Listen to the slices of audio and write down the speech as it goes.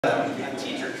A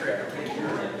teacher trick.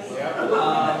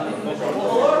 Well,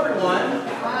 hello everyone.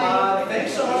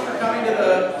 Thanks so much for coming to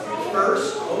the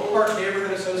first Oak Park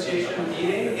Neighborhood Association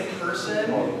meeting in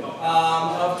person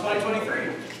of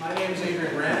 2023. My name is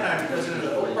Adrian Wren. I'm president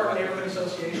of the Oak Park Neighborhood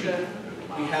Association.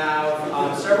 We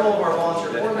have several of our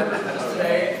volunteer board members with us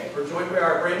today. We're joined by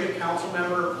our brand new council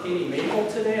member, Caity Maple,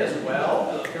 today as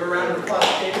well. Give a round of applause,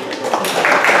 Caity.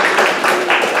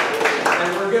 And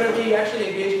we're going to be actually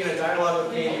engaging in a dialogue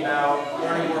with Caity about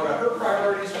learning more about her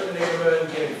priorities for the neighborhood,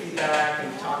 and getting feedback,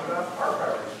 and talking about our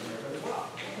priorities for the neighborhood as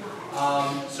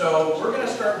well. So we're going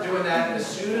to start doing that as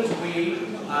soon as we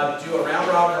do a round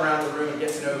robin around the room and get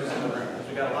to know who's in the room.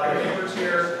 We've got a lot of neighbors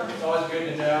here. It's always good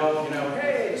to know,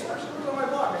 hey, this person lives on my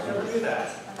block. I never do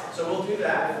that. So we'll do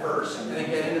that first, and then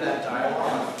get into that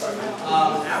dialogue.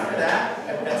 After that,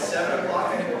 at 7 o'clock,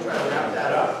 I think we'll try to wrap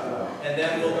that up, and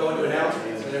then we'll go into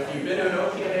announcements. And if you've been to an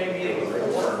OPNA meeting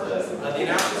before, the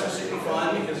announcements are super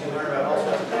fun because you learn about all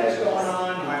sorts of things going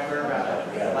on. You might learn about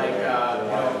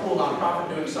a cool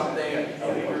nonprofit doing something,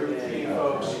 a new group of meeting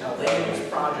folks, a land use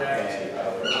project,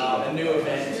 a new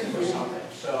event or something.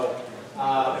 So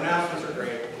announcements are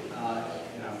great.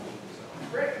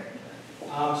 Great.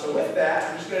 So with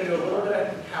that, I'm just going to do a little bit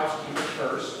of housekeeping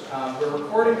first. We're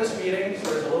recording this meeting,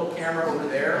 so there's a little camera over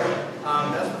there.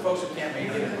 That's for folks who can't make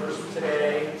it in person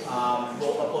today.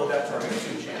 We'll upload that to our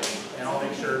YouTube channel, and I'll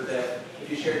make sure that if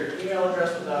you share your email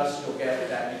address with us, you'll get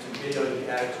that YouTube video to be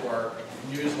added to our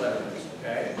newsletter list,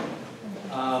 okay?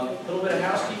 A little bit of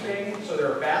housekeeping. So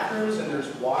there are bathrooms and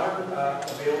there's water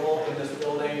available in this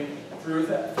building through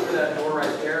that door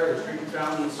right there. There's drinking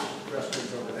fountains,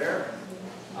 restrooms over there.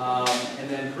 And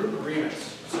then group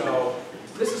agreements. So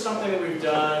this is something that we've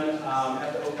done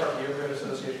at the Oak Park Neighborhood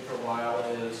Association for a while.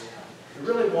 Is we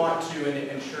really want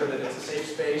to ensure that it's a safe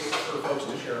space for folks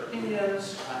to share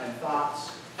opinions and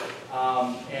thoughts.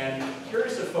 And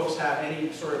curious if folks have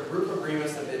any sort of group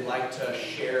agreements that they'd like to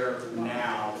share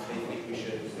now that they think we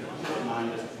should keep in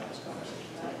mind as we have this conversation.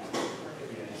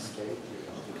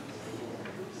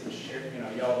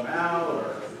 Yell them out,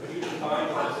 or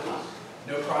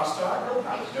no crosstalk?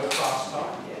 No crosstalk.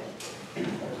 There's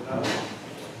another one.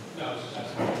 No, it's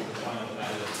just define what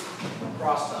that is.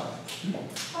 Crosstalk.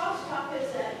 Crosstalk is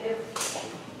that if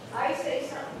I say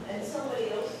something and somebody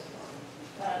else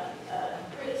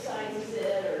criticizes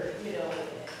it or,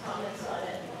 comments on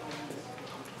it,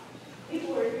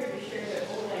 people are here to share their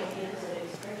own ideas and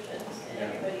expressions, and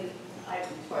everybody, as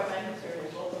far as I'm concerned,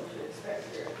 is welcome to express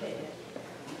their opinion.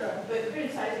 Okay. But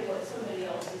criticizing what somebody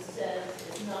else says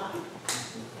is not,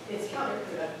 it's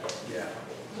counterproductive. Yeah.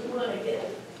 We want to get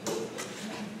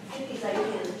these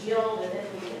ideas gelled, and then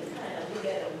we can kind of look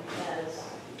at them as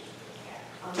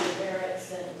on their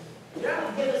merits and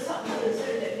give us something to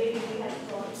consider that maybe we hadn't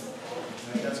thought of before. I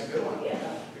think that's a good one. Yeah.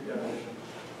 Good definition.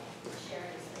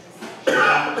 Sharing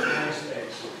Sharing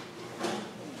space.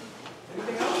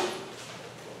 Anything else?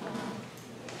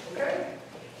 Okay.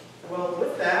 Well,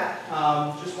 with that,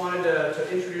 just wanted to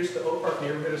introduce the Oak Park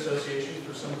Neighborhood Association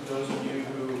for some of those of you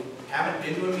who haven't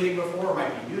been to a meeting before, or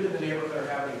might be new to the neighborhood, or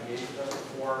haven't engaged with us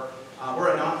before. We're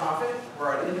a nonprofit.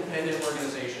 We're an independent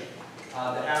organization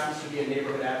that happens to be a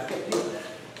neighborhood advocate.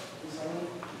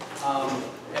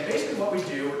 And basically what we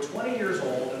do, we're 20 years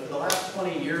old, and for the last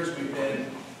 20 years we've been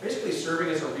basically serving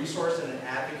as a resource and an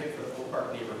advocate for the Oak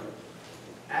Park neighborhood.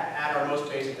 At our most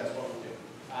basic, that's what we do.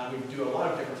 We do a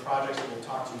lot of different projects that we'll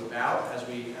talk to you about as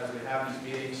we have these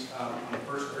meetings on the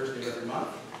first Thursday of every month.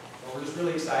 And we're just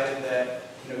really excited that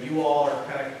you all are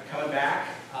kind of coming back.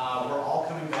 We're all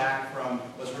coming back from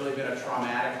what's really been a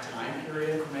traumatic time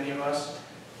period for many of us.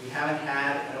 We haven't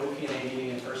had an OPNA meeting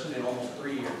in person in almost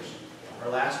 3 years. Our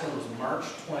last one was March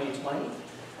 2020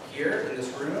 here in this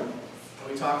room.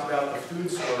 And we talked about the food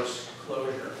source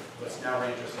closure, what's now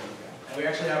Rancho San Miguel. And we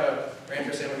actually have a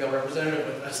Rancho San Miguel representative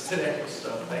with us today,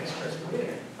 so thanks, Chris, for being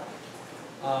here.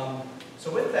 So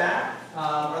with that,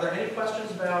 are there any questions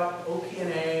about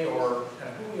OPNA or kind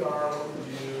of who we are, what we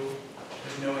do,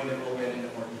 just knowing that we'll get into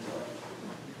more detail?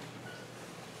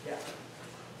 Yeah.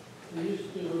 We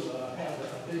used to have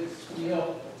a big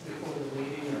spiel before the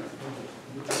meeting or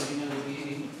the beginning of the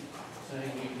meeting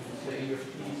saying you can say your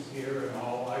piece here and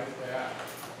all like that.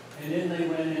 And then they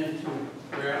went into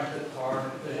grab the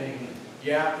card thing.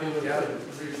 Yeah, it was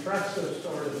a repressive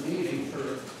sort of meeting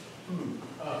for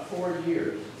 4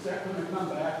 years. Is that going to come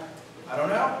back? I don't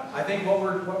know. I think what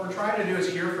we're trying to do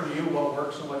is hear from you what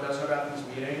works and what doesn't about these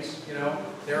meetings.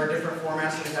 There are different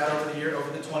formats that we've had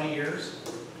over the 20 years,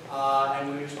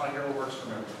 and we just want to hear what works for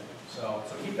everyone. So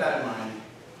keep that in mind.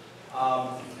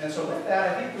 And so with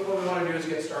that, I think what we want to do is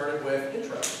get started with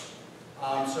intros.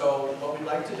 So what we'd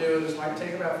like to do, this might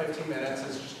take about 15 minutes,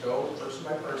 is just go person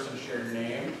by person, share your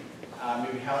name,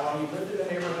 maybe how long you've lived in the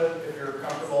neighborhood, if you're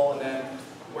comfortable, and then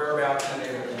whereabouts in the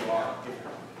neighborhood you are, if you're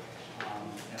comfortable.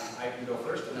 And I can go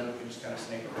first, and then we can just kind of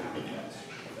snake around if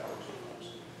that works for folks.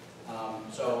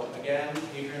 So again,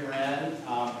 Adrian Wren,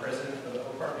 president of the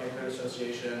Oak Park Neighborhood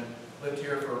Association, lived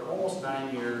here for almost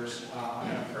 9 years.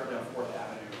 I'm currently on 4th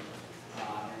Avenue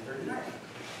and 39th.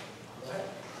 Go ahead.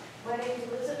 My name is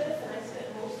Elizabeth, and I spent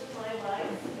most of my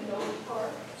life in Oak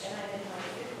Park, and I'm in my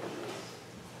 50s.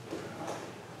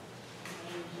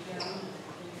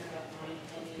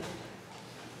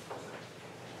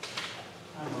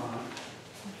 I'm Ron.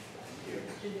 Thank you.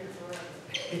 Been here forever.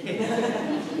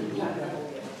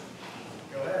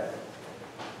 Go ahead.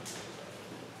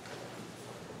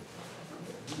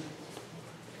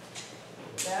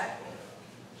 Back.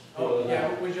 Oh, yeah,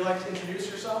 would you like to introduce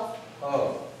yourself?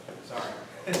 Oh, Sorry.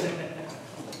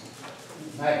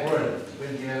 Mike Worthing,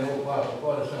 been here in Oak Park for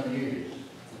 40-some years.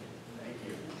 Thank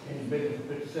you. And been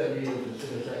 57 years in the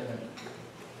City of Sacramento.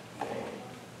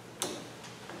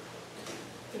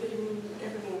 Good evening,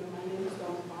 everyone. My name is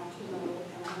Dawn Martino,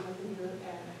 and I'm living here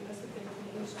at Mexican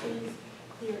Industries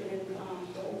here in the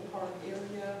Oak Park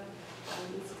area.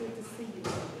 It's good to see you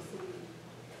this evening.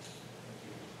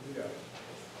 You go.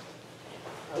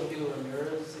 I'm Gil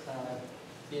Ramirez.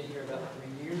 Been here about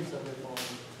 3 years. I live on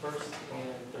 1st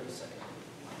and 32nd.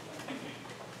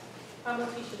 I'm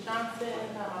Latisha Johnson.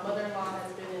 My mother-in-law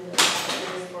has been in the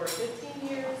business for 15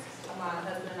 years. My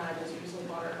husband and I just recently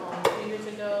bought our home 2 years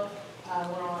ago.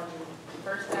 We're on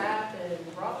 1st Ave in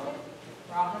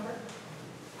Rothenburg.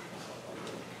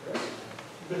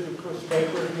 This is Chris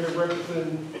Baker here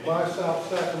representing my South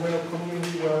Sacramento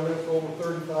community where I lived for over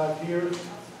 35 years.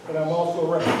 And I'm also a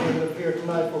representative here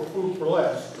tonight for Food for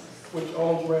Less, which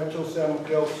owns Rancho San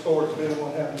Miguel stores if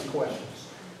anyone has any questions.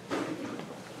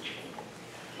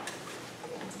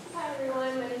 Hi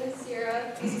everyone, my name is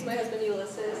Sierra. This is my husband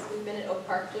Ulysses. We've been at Oak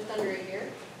Park just under a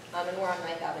year, and we're on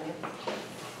 9th Avenue.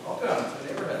 Welcome to the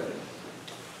neighborhood.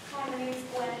 Hi, my name is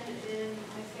Gwen, and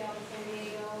I stay out in San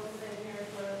Diego. I've been here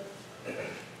for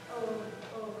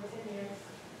over 10 years.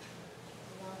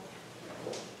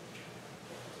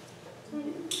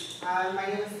 My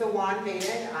name is Sawan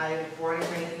Vaden. I'm born and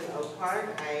raised in Oak Park.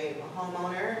 I'm a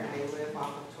homeowner. I live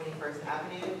off of 21st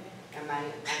Avenue, and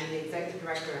I'm the executive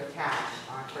director of Cash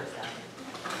on 1st Avenue.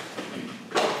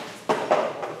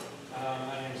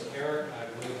 My name is Eric.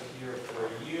 I've lived here for a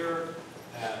year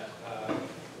at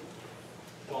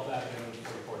 12th Avenue and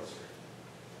 34th Street.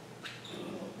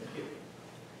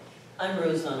 I'm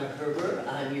Rosanna Herber.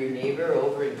 I'm your neighbor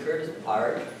over in Curtis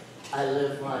Park. I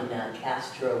live on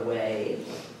Castro Way,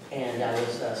 and I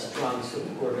was a strong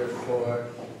supporter for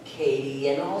Katie,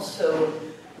 and also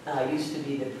I used to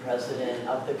be the president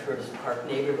of the Curtis Park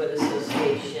Neighborhood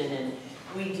Association, and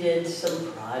we did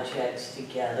some projects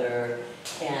together.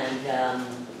 And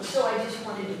so I just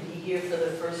wanted to be here for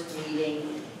the first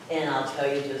meeting. And I'll tell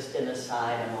you just an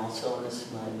aside, I'm also on the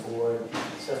SMUD board.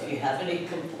 So if you have any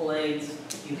complaints,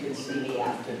 you can see me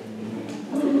after the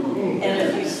meeting. And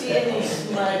if you see any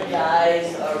SMUD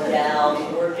guys or gals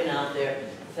working out there,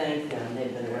 thank them.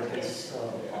 They've been working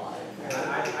so hard.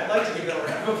 I'd like to give them a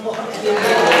round of applause.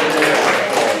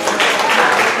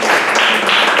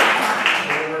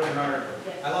 We're working hard.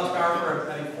 I lost power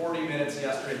for, I think, 40 minutes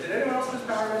yesterday. Did anyone else lose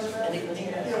power yesterday? Anybody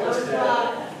else?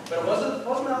 Yeah, but it wasn't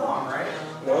that long, right?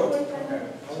 No. Okay.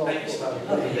 Thank you, Steve.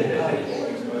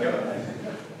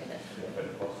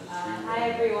 Hi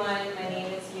everyone, my name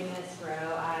is Eunice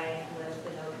Rowe. I lived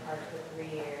in Oak Park for 3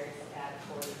 years at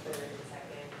 43rd and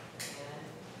 2nd, and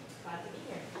glad to be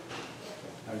here.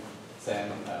 I'm Sam,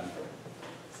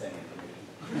 same information.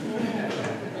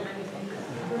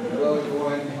 Hello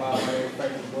everyone, my name is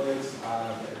Franklin Woods.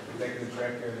 I'm executive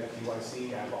director of FDYC.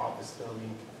 I have an office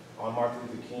building on Martin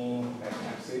Luther King at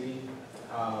Cap City.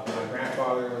 My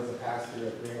grandfather was a pastor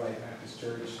of Green Light Baptist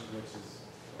Church, which is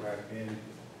where I've been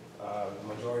the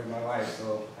majority of my life,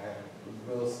 so I have a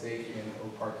real stake in the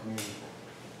Oak Park community.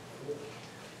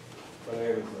 My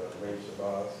name is Ray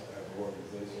Shabazz. I have an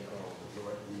organization called the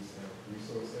North East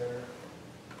Resource Center.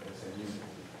 It's a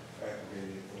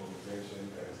youth-activated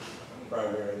organization that's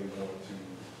primarily going to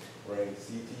bring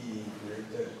CTE, career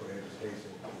technical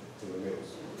education, to the middle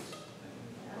schools.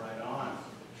 Right on.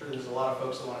 I'm sure there's a lot of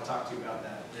folks that want to talk to you about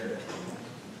that. There.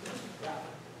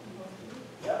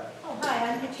 Yep. Oh, hi,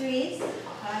 I'm Patrice.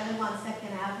 I live on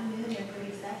 2nd Avenue near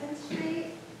 32nd Street,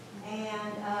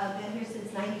 and been here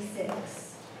since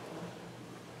 '96.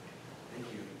 Thank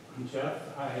you. I'm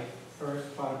Jeff. I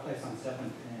first bought a place on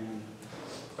 7th and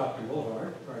Stockton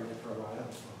Boulevard, where I lived for a while.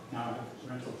 Now I have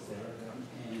rentals there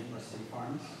in West City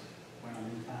Farms. When I'm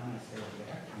in town, I stay over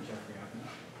there on Jeffrey Avenue.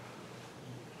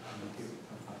 I'm with you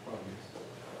for about 12 years.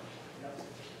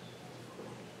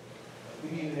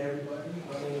 Good evening, everybody.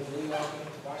 My name is Lee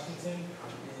Washington,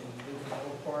 and live in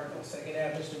Oak Park on 2nd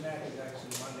Avenue. Mr. Mack is actually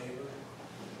my neighbor.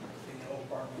 Been in Oak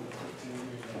Park for 15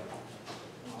 years now.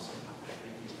 Awesome. Thank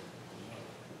you.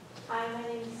 Hi, my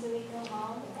name is Sumiko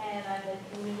Hong, and I'm the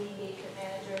Community Engagement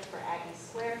Manager for Aggie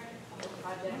Square, the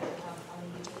project on the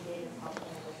UC Davis Health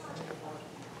Campus.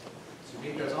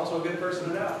 Sumiko is also a good person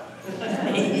to know.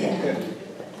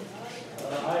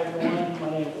 Hi everyone, my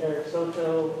name is Eric Soto.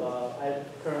 I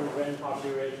currently rent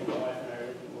property rates with my wife and I live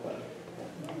in Milwaukee.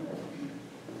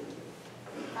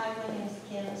 Hi, my name is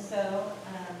Kim So.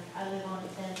 I live on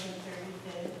 10th and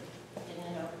 35th. Been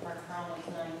in Oak Park for almost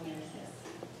 9 years now.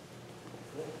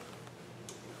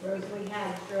 Rosalie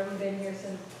Hagstrom, been here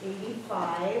since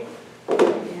 '85,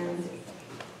 and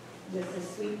just a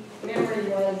sweet memory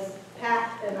was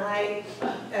Pat and I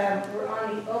were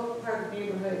on the Oak Park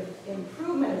Neighborhood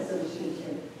Improvement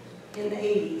Association in the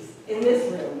 '80s, in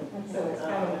this room, so it's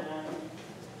kind of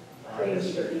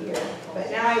crazy to be here.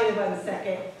 But now I live on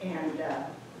 2nd and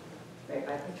right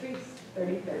by Patrice,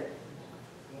 33rd.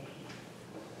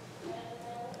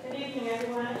 Good evening,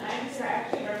 everyone. I'm here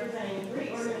actually representing 3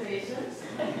 organizations.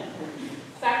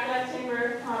 Sacramento Chamber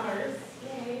of Commerce,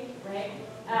 yay, right?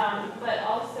 But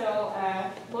also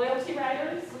Loyalty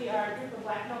Riders. We are a group of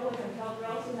Black couples and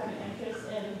cowgirls who have an interest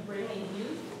in bringing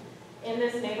youth in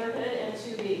this neighborhood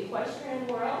into the equestrian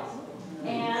world.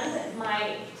 And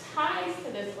my ties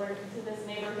to this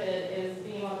neighborhood is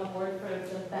being on the board for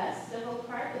the Best of Oak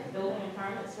Park, the Building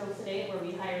Empowerment Skills Today, where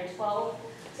we hire 12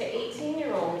 to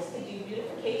 18-year-olds to do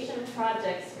beautification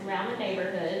projects around the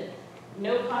neighborhood,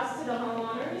 no cost to the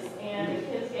homeowners, and the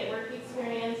kids get work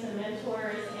experience and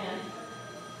mentors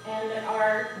and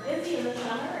are busy in the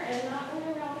summer and not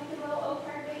running around with the little Oak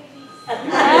Park babies.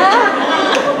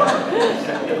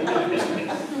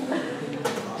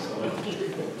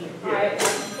 Hi, I'm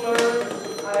Fleur.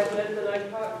 I've lived in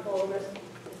Oak Park for almost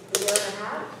a year and a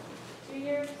half, 2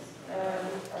 years.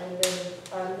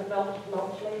 I'm the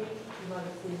mulch lady. You might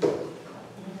have seen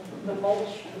the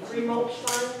mulch, the 3 mulch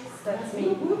signs. That's me.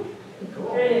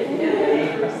 Cool.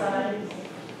 Neighbor signs.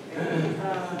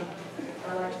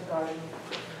 I like to garden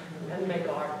and make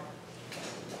art.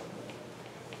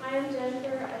 Hi, I'm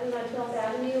Jennifer. I live on 12th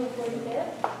Avenue and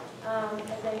 45th.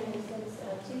 I've been here since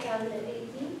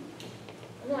 2018.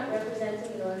 I'm not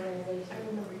representing an organization.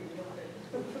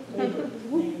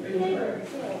 Neighbor,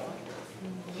 yeah.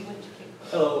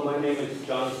 Hello, my name is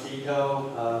John Cito.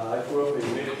 I grew up in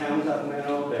Midtown,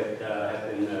 Sacramento, but have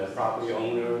been a property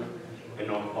owner in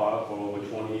Oak Park for over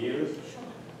 20 years.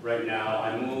 Right now,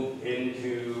 I moved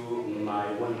into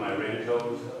one of my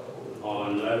ranchos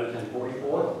on 11th and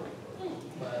 44th,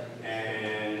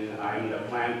 and I'm the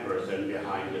plant person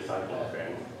behind the cycle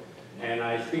fence. And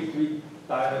I speak 3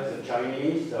 dialects of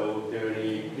Chinese, so if there are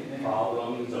any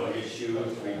problems or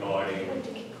issues regarding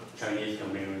Chinese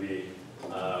community,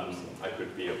 I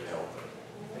could be of help.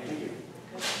 Thank you.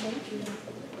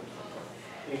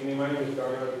 Evening, my name is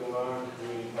Dario Gulan,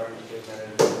 Community Partnership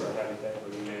Manager for Habitat for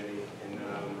Humanity, and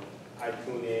I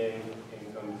tune in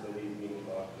and come to these meetings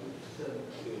often.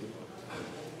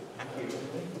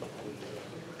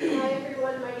 Hi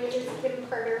everyone, my name is Kim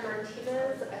Carter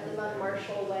Martinez. I live on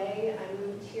Marshall Way. I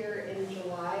moved here in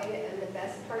July, and the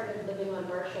best part of living on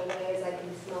Marshall Way is I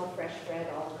can smell fresh bread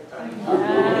all the time.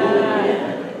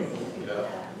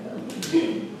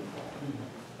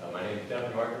 My name is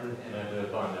Devin Martin, and I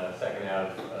live on 2nd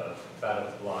Ave, about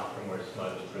a block from where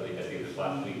Smudge was really busy this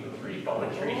last week with 3 fallen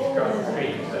trees across the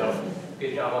street, so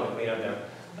good job on the cleanup there.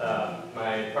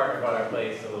 My partner bought our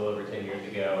place a little over 10 years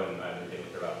ago, and I've been living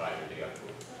for about 5 years ago.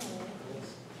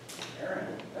 Aaron.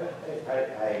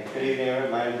 Hi, good evening,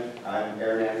 everyone. I'm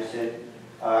Aaron Anderson.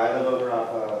 I live over off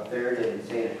 3rd and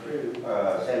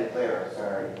Santa Clara,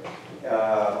 sorry.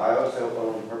 I also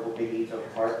own Purple Piggies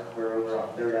Oak Park. We're over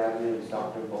off 3rd Avenue and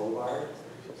Stockton Boulevard.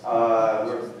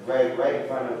 We're right in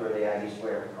front of where the Aggie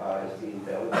Square is being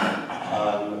built.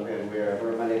 And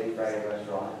we're a Monday through Friday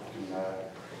restaurant. And,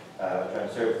 trying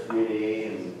to serve the community,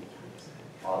 and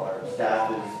all our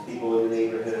staff is people in the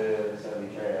neighborhood, so we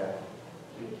try to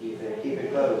keep it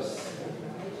close.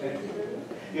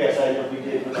 Yes, I know we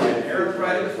did. Eric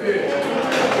provided the food.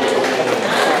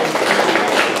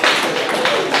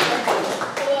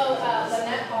 Hello,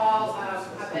 Lynette Hall.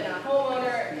 I've been a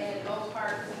homeowner in Oak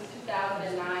Park since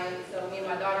 2009. So me and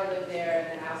my daughter live there, and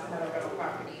then I also have a rental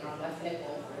property on West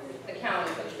Nickel, the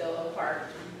county, but still Oak Park.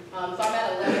 So I'm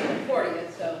at 11th and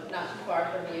 40th, so not too far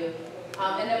from you.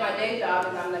 And then my day job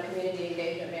is I'm the community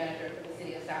engagement manager for the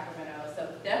City of Sacramento. So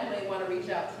definitely want to reach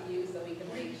out to you so we can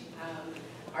reach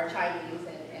our Chinese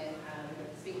and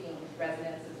speaking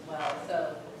residents as well.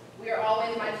 So we are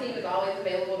always, my team is always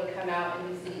available to come out and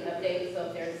do city updates. So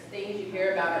if there's things you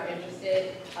hear about or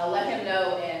interested, let him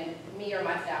know, and me or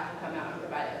my staff will come out and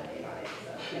provide an update on it.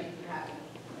 So thank you for having me.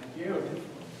 Thank you.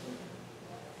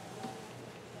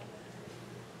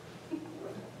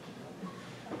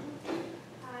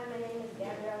 Hi, my name is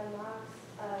Gabrielle Knox.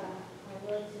 I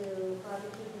live to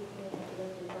Project Keep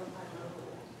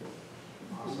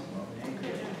Awesome. Thank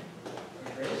you.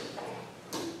 Grace?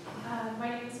 My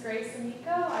name is Grace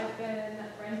Amico. I've been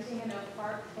renting in Oak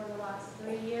Park for the last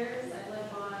 3 years. I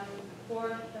live on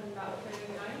 4th and about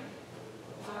 39th.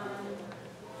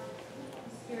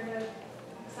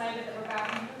 Excited that we're back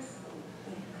in this.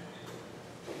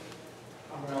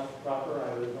 I'm Ralph Proper. I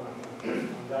live on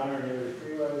Downer near the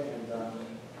freeway, and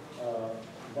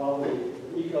involved with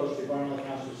the ECOS, the Environmental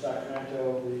Council of Sacramento.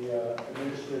 We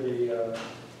administer the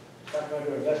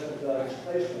Sacramento Investment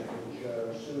Displacement, which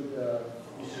sued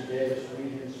UC Davis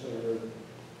Regents over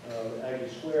Aggie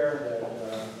Square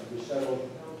that we settled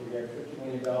to get $50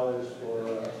 million for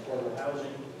affordable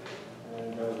housing,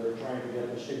 and we're trying to get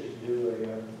the city to do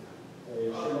a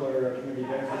similar community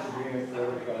benefits agreement for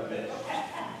other projects.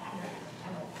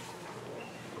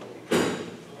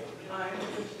 I'm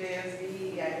Rich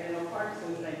Dansby. I've been in Oak Park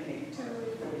since 1982,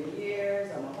 40 years.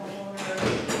 I'm a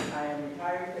homeowner. I am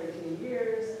retired 13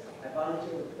 years. I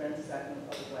volunteer with the Friends of Sacramento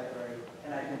Public Library,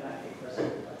 and I do not take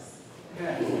personal advice.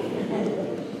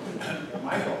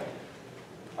 Michael.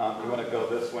 You want to go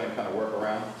this way and kind of work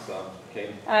around? So,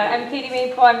 Katie. I'm Caity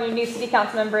Maple. I'm your new city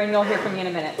council member, and you'll hear from me in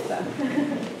a minute. So.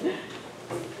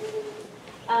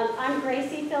 I'm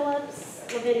Gracie Phillips,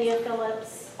 Lavinia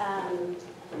Phillips,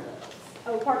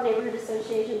 Oak Park Neighborhood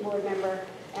Association board member,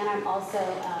 and I'm also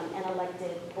an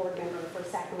elected board member for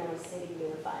Sacramento City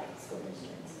Unified School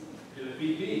District. You're the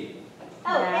VP.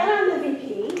 Oh, and I'm the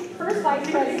VP, first vice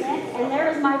president, and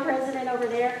there's my president over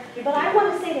there. But I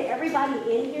want to say to everybody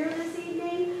in here this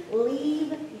evening,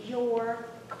 leave your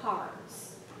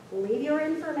cards. Leave your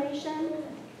information.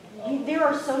 There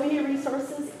are so many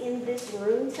resources in this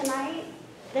room tonight.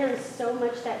 There is so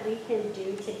much that we can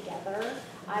do together.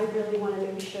 I really want to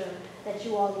make sure that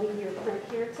you all leave your print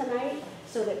here tonight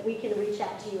so that we can reach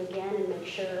out to you again and make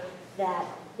sure that,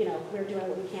 you know, we're doing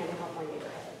what we can to help our neighborhood.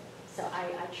 So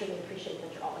I truly appreciate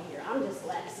that you're all here. I'm just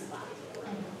glad to see Bonnie in the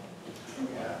room.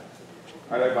 Yeah.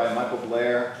 All right, everybody. Michael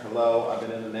Blair. Hello. I've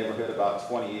been in the neighborhood about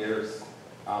 20 years.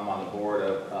 I'm on the board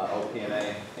of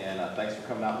OPNA, and thanks for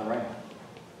coming out in the rain.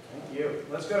 Thank you.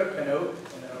 Let's go to Canute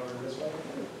and then over this way.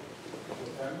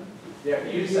 Yeah,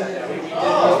 you said that.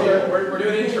 We're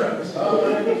doing intros.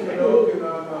 My name is Canute, and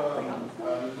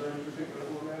is there any particular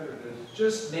format or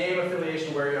just name,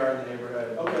 affiliation, where you are in the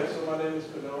neighborhood. Okay, so my name is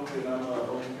Canute, and I'm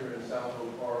over here in South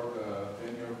Oak Park.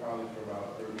 Been here probably for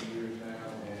about 30 years now,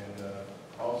 and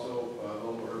also a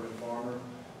local urban farmer.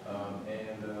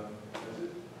 And that's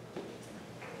it.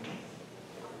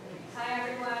 Hi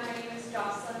everyone, my name is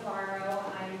Jocelyn Barrow.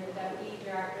 I'm the Deputy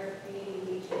Director of Community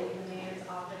Engagement in the Mayor's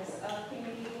Office of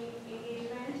Community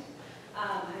Engagement.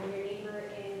 I'm your neighbor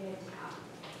in Midtown.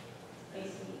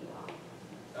 Nice to meet you all.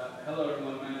 Hello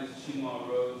everyone, my name is Chima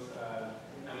Rose.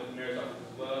 I'm with the Mayor's Office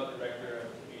as well, Director of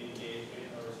Community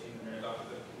Engagement, overseeing the Mayor's Office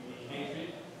of Community Engagement.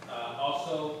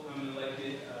 Also, I'm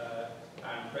elected,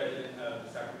 I'm President of the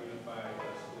Sacramento Unified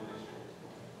School District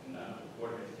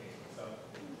Board of Education. So,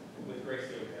 with Grace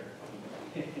over there.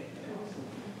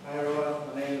 Hi everyone,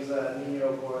 my name is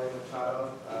Nino Boy Machado.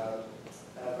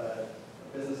 I'm a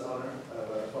business owner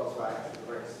of 12 Wax, a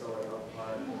great store in Oak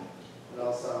Park. And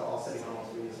also, all city homes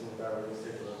we use in the Beverly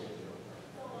District location.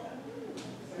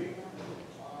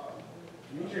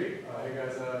 Dimitri. Hey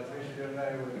guys, Dimitri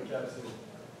Goodnight with Jefferson.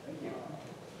 Thank you.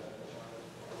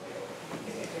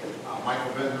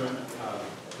 Michael Benjamin,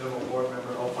 General Board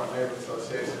Member, Oak Park Neighborhood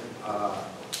Association.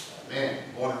 Man,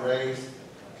 born and raised.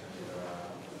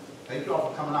 Thank you all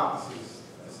for coming out.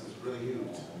 This is really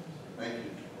huge. Thank you.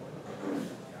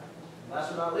 Last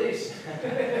but not least.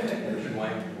 Richard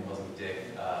White from Muslim Dick.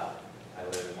 I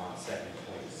live on 2nd and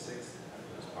 26th.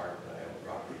 I was part of the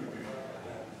property.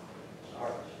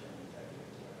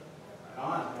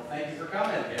 On. Well, thank you for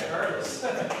coming, regardless. All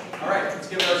right, let's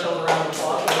give ourselves a round of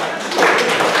applause.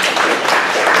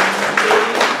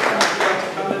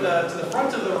 Coming to the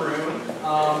front of the room. I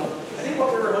think what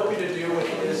we were hoping to do with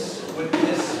this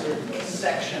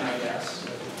section, I guess,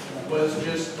 was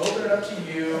just open it up to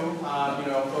you. You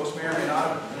know, folks may or may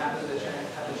not have had the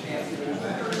chance to do it in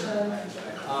person.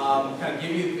 Kind of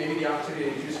give you maybe the opportunity to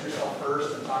introduce yourself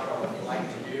first and talk about what you like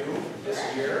to do.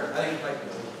 this year. I think, like,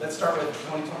 let's start with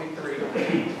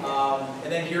 2023,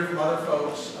 and then hear from other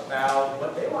folks about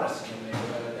what they want to see in the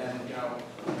neighborhood. And, you know,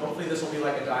 hopefully this will be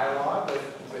like a dialogue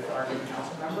with our new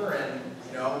council member, and,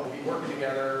 you know, we'll be working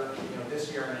together, you know, this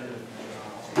year and into the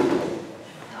future.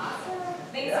 Awesome.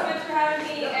 Thanks so much for having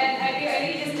me. And I know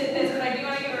you just did this, but I do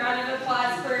want to give a round of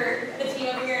applause for the team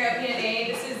over here at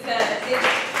OPNA. This is the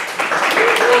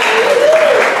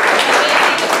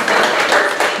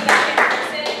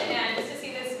and just to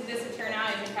see this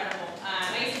turnout is incredible.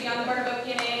 I used to be on the board of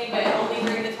OPNA, but only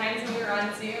during the times when we were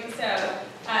on Zoom. So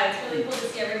it's really cool to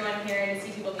see everyone here and to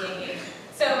see people be engaged.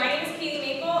 So my name is Caity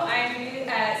Maple. I'm a new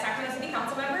Sacramento City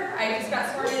Council member. I just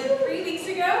got sworn in 3 weeks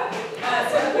ago.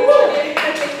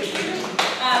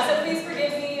 So please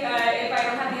forgive me if I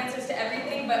don't have the answers to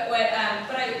everything. But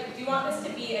I do want this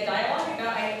to be a dialogue.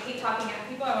 I hate talking at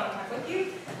people. I want to talk with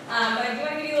you. But I do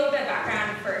want to give you a little bit of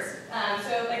background first.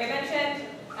 So like I mentioned,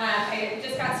 I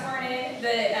just got sworn in.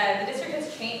 The district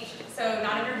has changed, so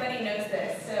not everybody knows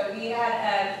this. So we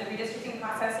had the redistricting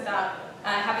process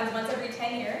happens once every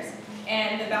 10 years.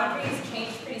 And the boundaries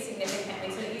changed pretty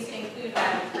significantly. So it used to include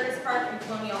Curtis Park and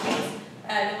Colonial Heights,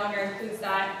 no longer includes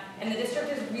that. And the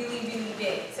district is really, really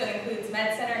big. So it includes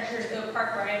Med Center, Curtis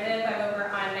Park, where I live. I'm over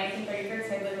on 1933rd,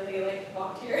 so I literally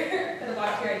walked here. Could have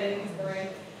walked here, I didn't use the room.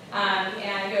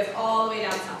 And it goes all the way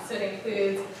down south. So it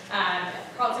includes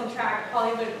Carlton Tract,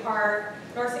 Hollywood Park,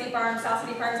 North City Farms, South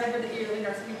City Farms. I heard that you're really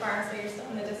North City Farms, so you're still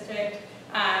in the district.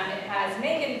 It has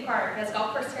Megan Park, it has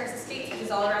Golf Course Terrace Estates, which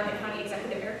is all around the county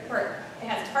executive airport. It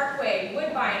has Parkway,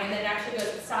 Woodbine, and then it actually goes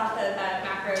south of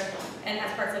Macro and has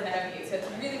parts of Meadowview. So it's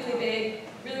really, really big,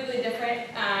 really, really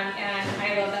different, and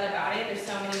I love that about it. There's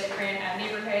so many different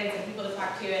neighborhoods and people to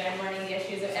talk to, and I'm learning the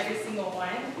issues of every single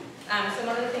one. So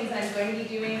one of the things that I'm going to be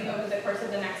doing over the course of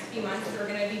the next few months is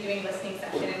we're going to be doing listening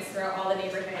sessions throughout all the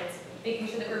neighborhoods, making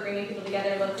sure that we're bringing people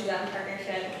together, look through that in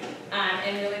partnership,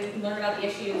 and really learn about the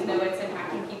issues, know what's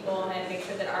impacting people, and make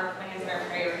sure that our plans and our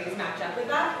priorities match up with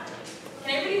that.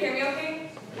 Can everybody hear me okay?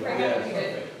 Yeah.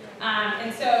 Good.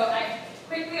 And so I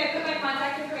put my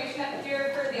contact information up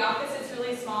here for the office. It's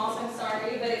really small, so I'm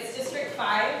sorry, but it's District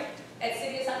 5 at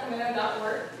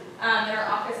cityofsacramento.org. And our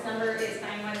office number is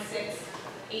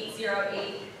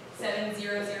 916-808-7005.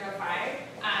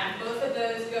 Both of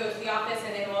those go to the office,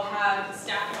 and they will have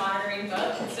staff monitoring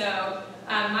both. So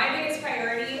my biggest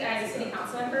priority as a city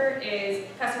council member is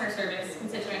customer service,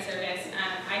 constituent service.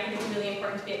 I think it's really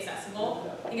important to be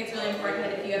accessible. I think it's really important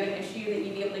that if you have an issue that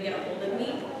you be able to get a hold of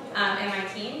me and my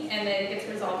team, and that it gets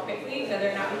resolved quickly, whether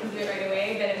or not we can do it right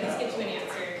away, but at least get you an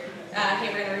answer. Hey,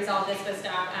 we're going to resolve this with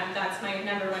staff. That's my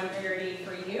 #1 priority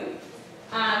for you.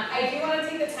 I do want to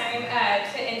take the time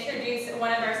to introduce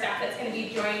one of our staff that's going to be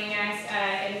joining us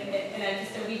in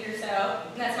just a week or so,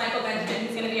 and that's Michael Benjamin,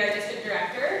 who's going to be our district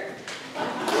director.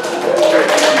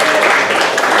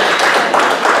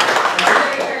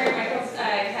 Michael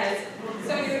has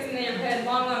so many roots in the neighborhood,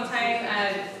 long time,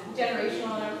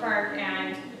 generational in our park,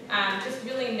 and just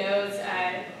really knows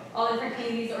all the different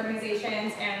communities,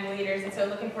 organizations, and leaders, and so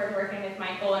looking forward to working with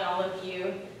Michael and all of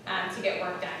you to get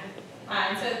work done.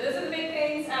 So those are the big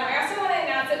things. I also want to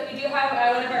announce that we do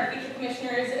have one of our future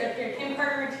commissioners, Kim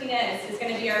Carter-Martinez, is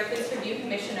going to be our police review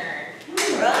commissioner.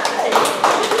 Right.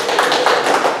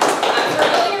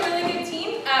 We're building a really good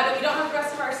team, but we don't have the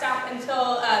rest of our staff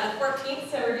until the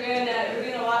 14th, so we're doing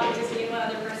a lot. We're just getting one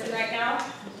other person right now,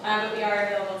 but we are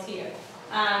available to you.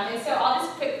 And so I'll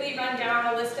just quickly run down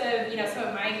a list of some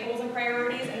of my goals and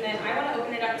priorities, and then I want to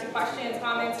open it up to questions,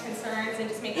 comments, concerns, and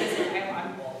just make this a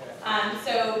dialogue.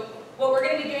 So what we're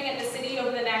going to be doing at the city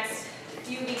over the next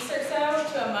few weeks or so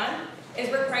to a month is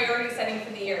we're priority setting for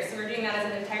the year. So we're doing that as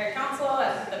an entire council,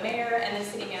 as the mayor, and the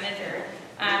city manager.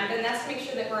 And that's to make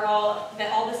sure that all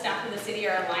the staff of the city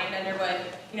are aligned under what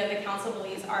the council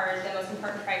believes are the most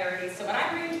important priorities. So what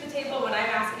I'm bringing to the table, what I'm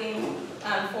asking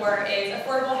for is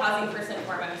affordable housing first and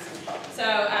foremost.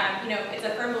 So it's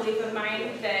a firm belief of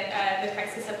mine that the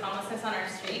crisis of homelessness on our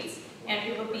streets and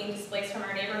people being displaced from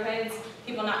our neighborhoods,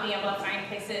 people not being able to find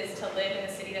places to live in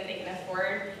the city that they can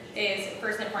afford is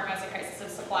first and foremost a crisis of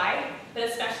supply, but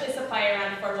especially supply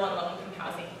around affordable and low-income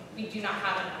housing. We do not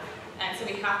have enough, and so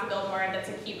we have to build more, and that's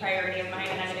a key priority of mine,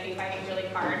 and I'm going to be fighting really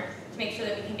hard to make sure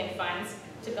that we can get funds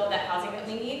to build that housing that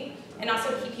we need, and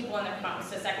also keep people in their homes.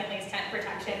 So secondly is tenant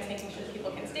protections, making sure that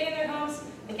people can stay in their homes,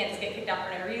 they can't just get kicked out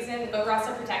for no reason, but we're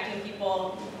also protecting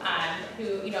people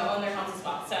who own their homes as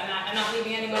well. So I'm not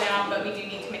leaving anyone out, but we do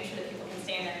need to make sure that people can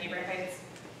stay in their neighborhoods.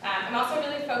 I'm also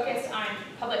really focused on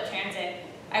public transit.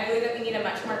 I believe that we need a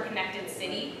much more connected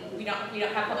city. we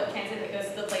don't have public transit that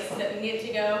goes to the places that we need it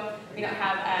to go. We don't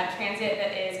have transit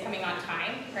that is coming on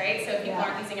time, right? So people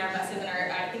aren't using our buses, and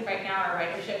I think right now our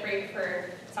ridership rate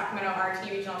for Sacramento RT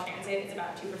Regional Transit is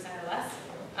about 2% or less.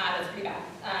 That's pretty bad.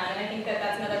 And I think that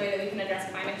that's another way that we can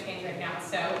address climate change right now.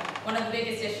 So one of the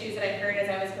biggest issues that I've heard as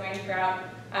I was going throughout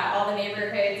all the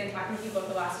neighborhoods and talking to people for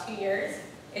the last 2 years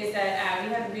is that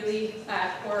we have really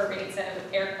poor rates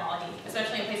of air quality,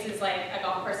 especially in places like a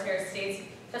golf course here in States,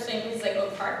 especially in places like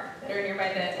Oak Park that are nearby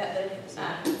the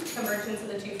convergence of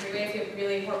the two freeways. We have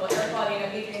really horrible air quality. I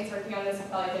know Adrian's working on this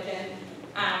with Poly Vision.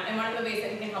 And one of the ways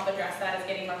that we can help address that is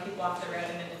getting more people off the road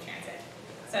and into transit.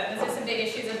 So those are some big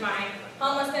issues of mine.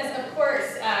 Homelessness, of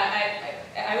course,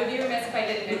 I would be remiss if I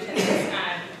didn't mention this.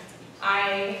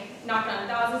 I knocked on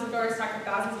thousands of doors, talked to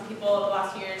thousands of people the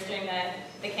last few years during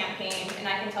the campaign, and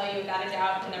I can tell you without a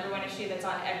doubt the number one issue that's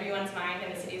on everyone's mind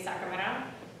in the city of Sacramento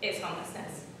is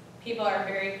homelessness. People are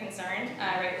very concerned,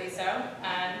 rightly so,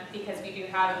 because we do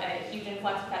have a huge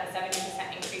influx. We've had a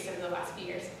 70% increase over the last few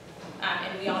years,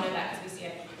 and we all know that because we see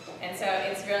it. And so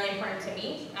it's really important to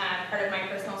me. Part of my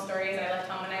personal story is I left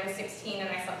home when I was 16 and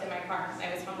I slept in my car.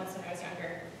 I was homeless when I was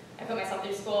younger. I put myself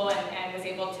through school and was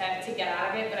able to get out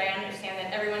of it, but I understand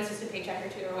that everyone's just a paycheck or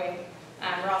two away.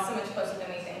 We're all so much closer than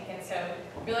we think, and so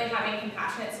really having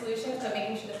compassionate solutions, but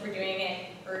making sure that we're doing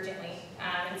it urgently.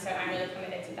 And so I'm really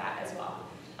committed to that as well.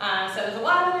 So there's a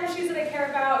lot of other issues that I care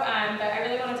about, but I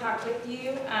really want to talk with you,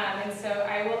 and so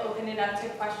I will open it up to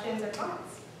questions or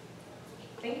comments.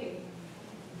 Thank you.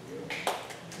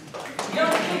 You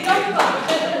don't give up.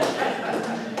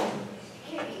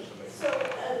 Katie, so,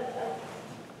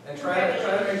 And try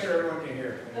to make sure everyone can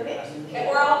hear. okay.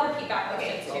 Or I'll repeat back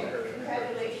questions too.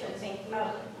 Congratulations. Thank you.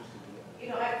 You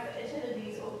know, I've attended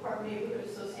these Oak Park Neighborhood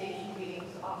Association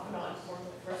meetings off and on for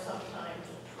some time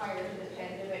prior to the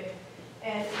pandemic.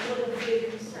 And one of the big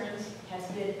concerns has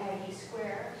been Aggie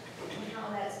Square and how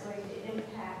that's going to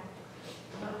impact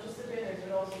not just the vendors,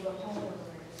 but also the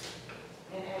homeowners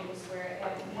in Aggie Square.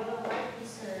 And one of my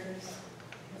concerns,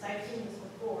 because I've seen this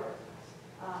before,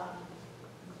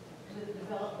 the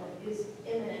development is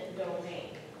eminent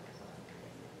domain.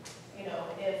 You know,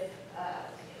 if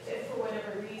for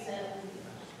whatever reason,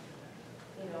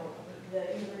 you know,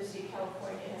 the University of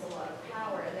California has a lot of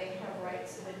power and they have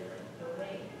rights to the eminent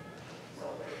domain. So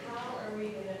how are we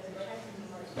going to protect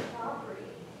people's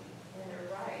property and their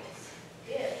rights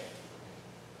if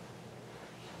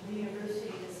the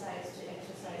university decides to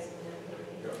exercise eminent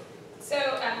domain? So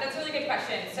that's a really good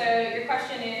question. So your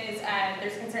question is,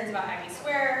 there's concerns about Aggie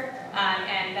Square,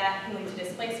 and that can lead to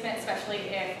displacement, especially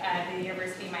if the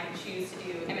university might choose to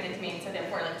do eminent domain, so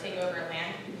therefore like take over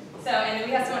land. So, and then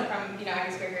we have someone from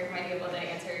Aggie Square here who might be able to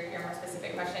answer your more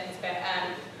specific questions, but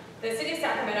the city of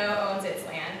Sacramento owns its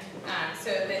land. So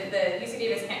the UC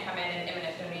Davis can't come in and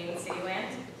eminent domain city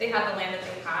land. They have the land that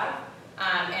they have.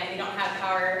 And they don't have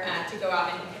power to go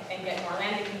out and get more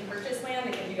land. They can purchase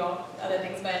land, they can do all other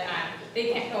things, but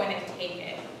they can't go in and take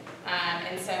it.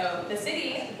 And so the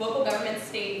city, local government,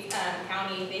 state,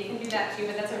 county, they can do that too,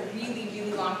 but that's a really,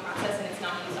 really long process and it's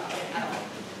not used often at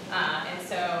all. And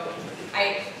so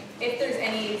if there's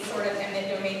any sort of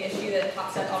eminent domain issue that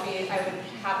pops up, I would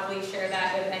happily share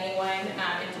that with anyone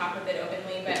and talk with it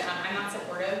openly, but I'm not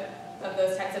supportive of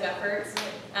those types of efforts.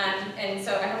 And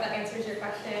so I hope that answers your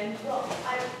question. Well,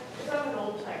 I'm an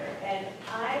old timer, and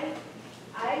I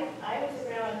was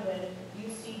around when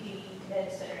UCD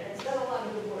Med Center, and it's done a lot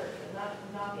of good work, I'm not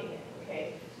knocking it,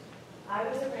 okay? I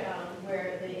was around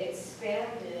where they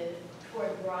expanded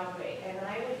toward Broadway, and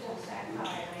I went to Sac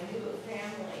High, and I knew a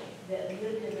family that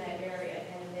lived in that area,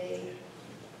 and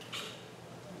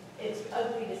it's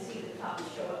ugly to see the cops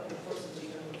show up and forcibly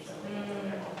remove somebody from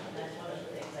their home, and that's one of the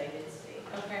things I did see.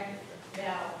 Okay.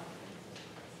 Now,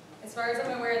 as far as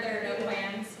I'm aware, there are no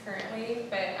plans currently,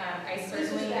 but I certainly.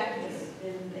 This was back in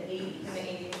the 80s. In the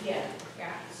 80s. Yeah.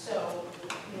 Yeah. So,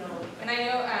 you know. And I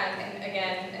know, and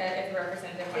again, if the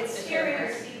representative wants to share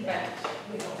it's scary to see that.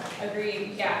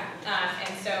 Agreed, yeah.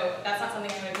 And so that's not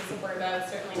something I'm going to be supportive of.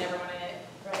 Certainly never want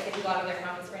to get people out of their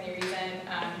homes for any reason.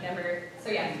 Never. So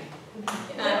yeah.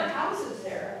 There are houses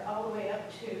there all the way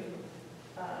up to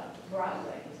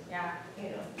Broadway. Yeah. You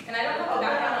know. And I don't have the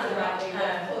background on Broadway,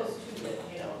 that. but close to it,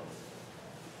 you know.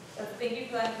 So thank you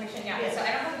for that information. Yeah. Yes. So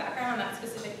I don't have a background on that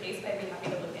specific case, but I'd be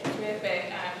happy to look into it.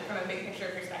 But from a big picture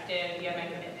perspective, you have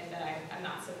my commitment that I'm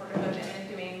not supportive of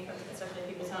eminent domain, especially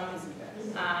people's homes.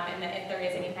 And that if there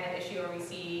is any kind of issue or we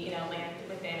see, land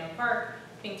within a park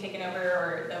being taken over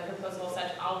or the proposal as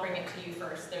such, I'll bring it to you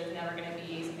first. There's never going to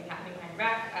be something happening behind your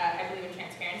back. I believe in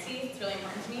transparency. It's really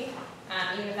important to me.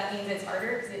 Even if that means it's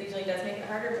harder, because it usually does make it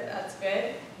harder, but that's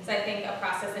good. Because I think a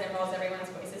process that involves everyone's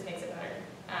voices makes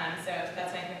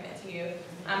to you.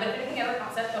 But if anything ever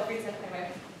pops up, feel free to send it my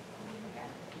way. Okay.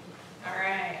 All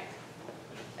right.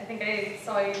 I think I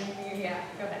saw you. Yeah,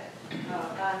 go ahead.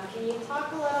 Can you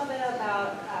talk a little bit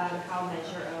about how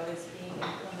Measure O is being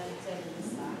implemented in the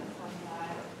status on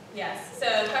that? Yes, so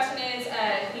the question is,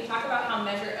 can you talk about how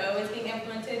Measure O is being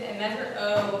implemented? And Measure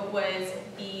O was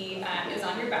it was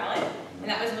on your ballot, and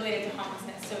that was related to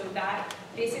homelessness. So that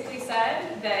basically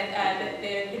said that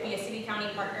there could be a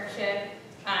city-county partnership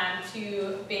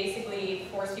to basically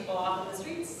force people off of the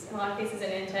streets in a lot of cases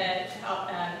and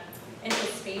into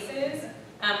spaces.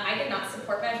 I did not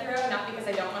support Measure O, not because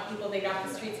I don't want people digging off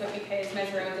the streets, but because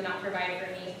Measure O did not provide for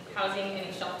any housing,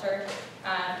 any shelter,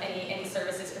 any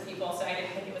services for people, so I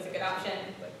didn't think it was a good option.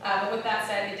 But with that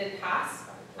said, it did pass.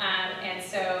 And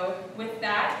so with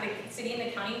that, the city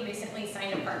and the county recently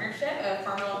signed a partnership, a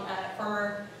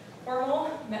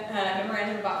formal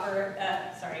memorandum of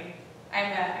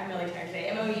I'm really tired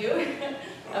today, MOU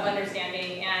of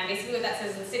understanding. And basically what that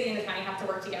says is the city and the county have to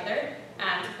work together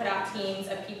to put out teams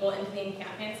of people into the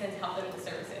encampments and to help them with the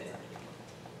services.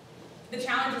 The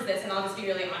challenge is this, and I'll just be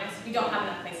really honest, we don't have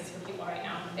enough places for people right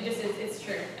now. It just is, it's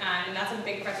true. And that's a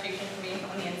big frustration for me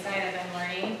on the inside as I'm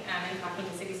learning and talking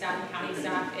to city staff and county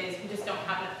staff is we just don't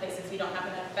have enough places. We don't have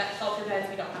enough shelter beds,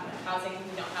 we don't have enough housing,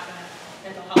 we don't have enough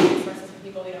mental health resources for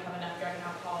people, we don't have enough drug and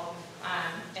alcohol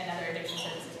and other addiction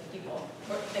services for people.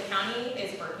 The county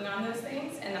is working on those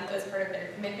things, and that was part of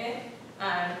their commitment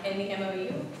in the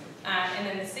MOU. And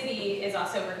then the city is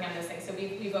also working on those things. So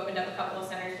we've opened up a couple of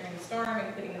centers during the storm,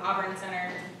 including the Auburn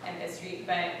Center and Fifth Street.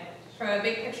 But from a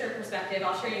big picture perspective,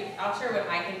 I'll share what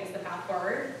I think is the path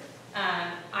forward.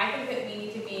 I think that we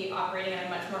need to be operating at a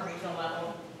much more regional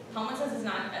level. Homelessness is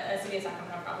not a City of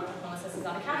Sacramento problem. Homelessness is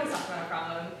not a County of Sacramento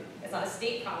problem. It's not a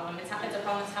state problem. It's a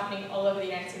problem that's happening all over the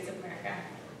United States of America.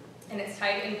 And it's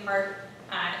tied in part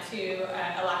to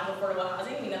a lack of affordable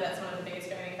housing. We know that's one of the biggest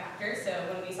driving factors. So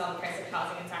when we saw the price of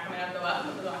housing in Sacramento go up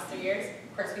over the last 3 years,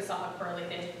 of course we saw a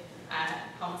correlated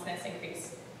homelessness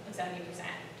increase of 70%.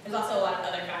 There's also a lot of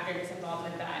other factors involved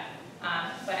with that.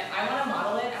 But I want to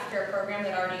model it after a program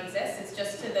that already exists. It's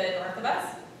just to the north of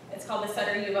us. It's called the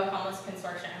Sutter-Yuba Homeless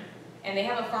Consortium. And they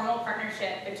have a formal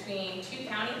partnership between 2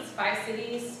 counties, 5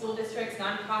 cities, school districts,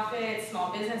 nonprofits,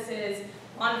 small businesses,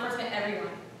 law enforcement, everyone.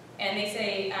 And they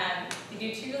say they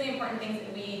do 2 really important things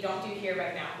that we don't do here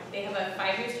right now. They have a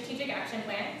 5-year strategic action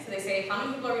plan. So they say, how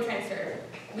many people are we trying to serve?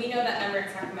 We know that number in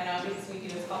Sacramento because we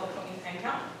do what's called the point in time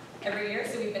count every year.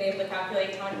 So we've been able to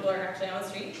calculate how many people are actually on the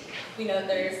street. We know that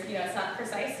there's, it's not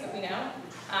precise, but we know.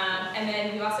 And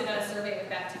then we've also done a survey with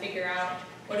that to figure out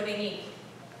what do they need.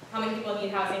 How many people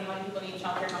need housing, how many people need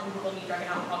shelter, how many people need drug and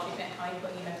alcohol treatment, how many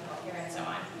people need mental health care, and so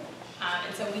on.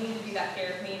 And so we need to do that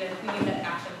here. We need an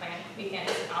action plan. We can't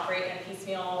just operate in a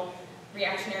piecemeal,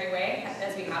 reactionary way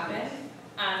as we have been.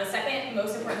 The second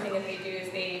most important thing that they do is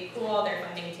they pool all their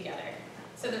funding together.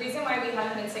 So the reason why we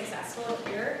haven't been successful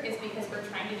here is because we're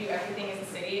trying to do everything as a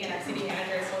city, and our city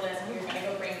manager has told us we're going to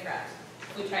go bankrupt.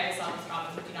 We try to solve this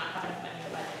problem. We do not have enough money in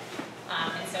the budget.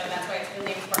 And so that's why it's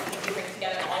really important that we bring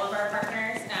together all of our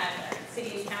partners,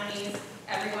 cities, counties,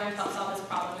 everyone to help solve this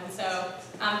problem. And so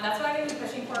that's what I'm going to be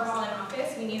pushing for while in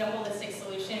office. We need a holistic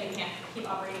solution. We can't keep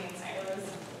operating in silos.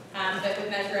 But with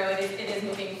Measure O, it is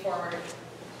moving forward.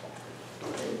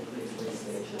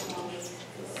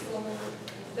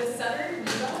 The Southern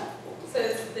Yuba, so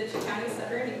it's the 2 counties,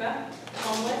 Southern Yuba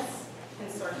Homeless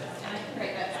Consortium. And I can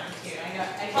write that down too. I know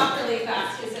I talk really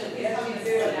fast too, so please tell me to do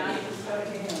it now.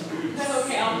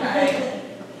 Okay, I'll try.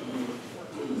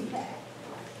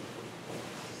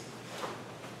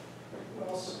 Who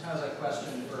else has a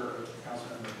question for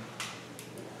Councilmember?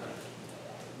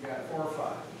 You got 4 or 5.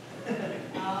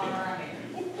 All right.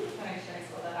 Make sure I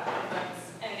spell that out.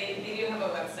 And they do have a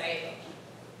website.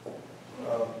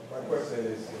 My question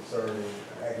is concerning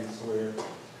Aggie Square.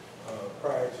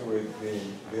 Prior to it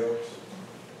being built,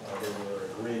 there were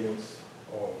agreements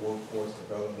on workforce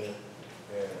development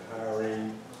and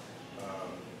hiring,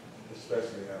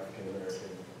 especially African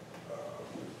American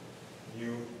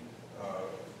youth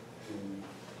to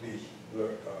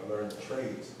learn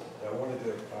trades. And I wanted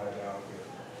to find out if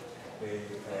they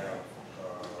have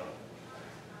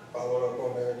followed up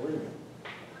on that agreement.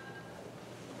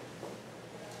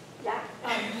 Yeah.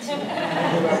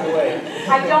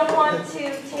 I don't want to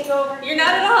take over. You're not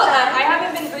at all. I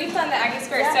haven't been briefed on the Aggie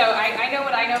Square, so I know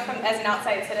what I know from as an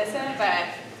outside citizen, but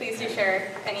please do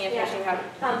share any information you have.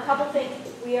 A couple things.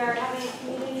 We are having a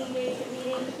community engagement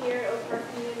meeting here over our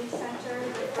community center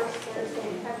the first Thursday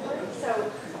in February,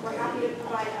 so we're happy to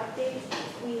provide updates.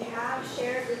 We have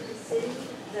shared with the city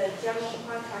the general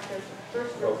contractor's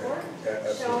first report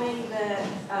showing the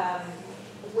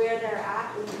where the they're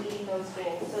at with meeting those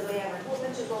goals. So they have a whole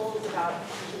bunch of goals about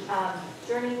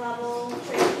journey level,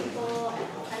 tradespeople, and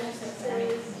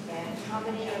apprentices, and how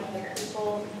many of the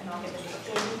people in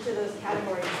each of those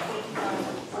categories came from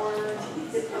 4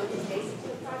 zip codes adjacent to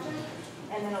the project,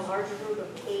 and then a larger group of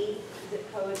 8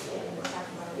 zip codes in the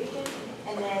Sacramento region.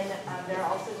 And then there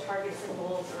are also targets and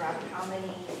goals around how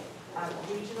many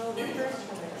regional workers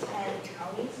from the 10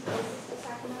 counties closest to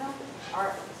Sacramento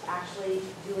are actually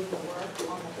doing the work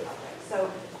on the project.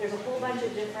 So there's a whole bunch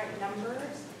of different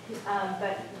numbers,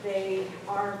 but they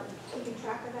are keeping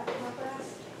track of that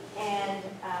progress. And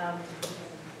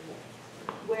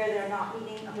where they're not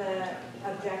meeting the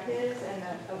objectives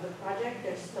of the project,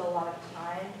 there's still a lot of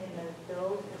time in the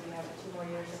build because we have 2 more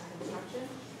years of construction.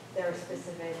 There are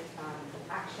specific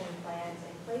action plans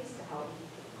in place to help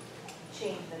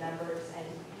change the numbers and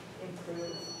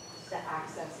improve the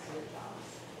access to the jobs.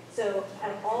 So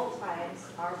at all times,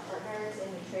 our partners in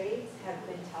the trades have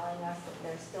been telling us that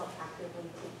they're still actively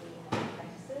taking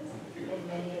apprentices in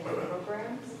many of the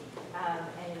programs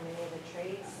and in many of the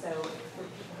trades. So for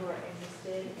people who are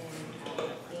interested in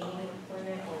gaining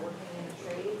employment or working in the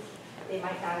trades, they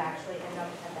might not actually end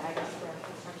up at the Aggie Square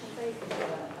construction site because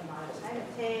of the amount of time it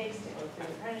takes to go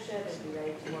through the apprenticeship and be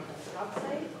ready to work on the job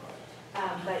site.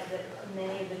 But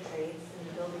many of the trades and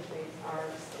the building trades are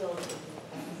still taking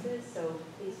apprentices, so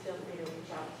please feel free to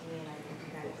reach out to me and I can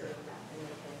connect you with that.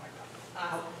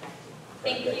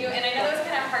 Thank you, and I know that was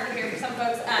kind of hard to hear for some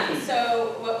folks,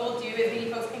 so what we'll do is maybe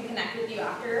folks can connect with you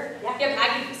after. If you have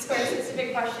Aggie Square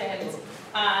specific questions,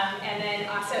 and then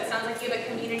also it sounds like you have a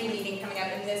community meeting coming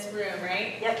up in this room,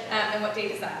 right? Yep. And what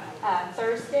date is that?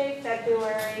 Thursday,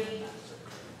 February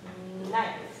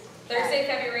 9th. Thursday,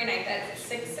 February 9th at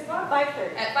 6 o'clock?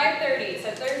 5:30. At 5:30.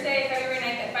 So Thursday, February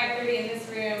 9th at 5:30 in this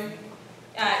room.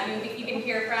 You can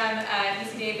hear from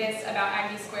DC Davis about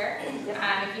Aggie Square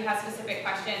if you have specific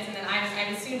questions. And then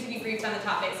I'm soon to be briefed on the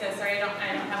topic, so sorry I don't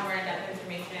have more in-depth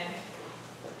information.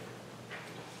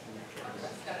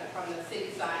 From the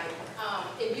city side,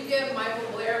 if you give Michael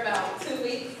Blair about 2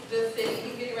 weeks, the city,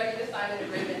 he's getting ready to sign an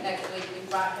agreement next week. We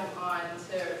brought him on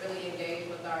to really engage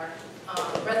with our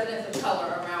residents of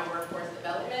color around workforce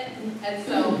development. And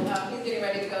so he's getting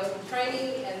ready to go through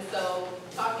training. And so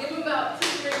give him about 2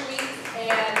 to 3 weeks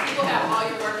and he will have all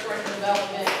your workforce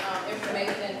development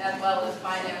information as well as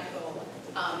financial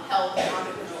health and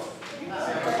entrepreneurial.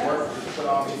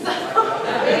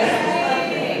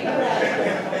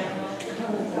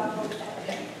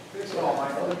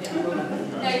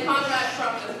 And Conrad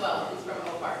Trump as well, he's from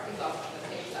Oak Park, he's also on the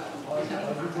same side. Are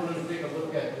you going to take a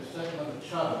look at the second of the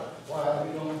charter? Why we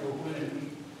don't go in and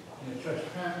meet in the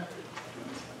transparent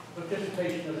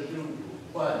participation of the new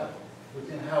body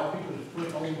within how people is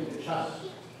put on the charter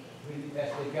as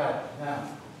they got it. Now,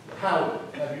 how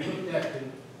have you looked at the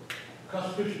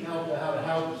constitutionality of how the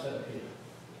house is set up here?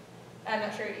 I'm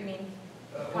not sure what you mean.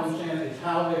 What I'm saying is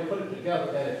how they put it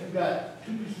together, that if you got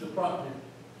 2 pieces of property,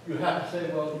 you have to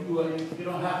say, well, you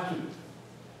don't have to.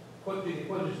 What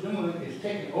it's doing is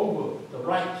taking over the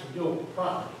rights of your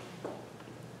property.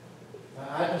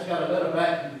 I just got a letter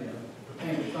back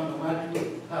pertaining to some of my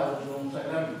 2 houses on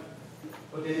Second Avenue,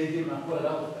 but they didn't give me my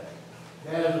 $40 back.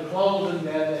 There's a clause in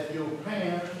there that your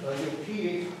parents or your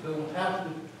kids don't have to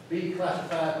be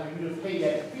classified for you to pay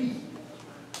that fee.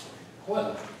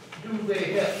 What do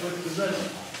they help with the money?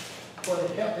 What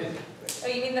help is it? Oh,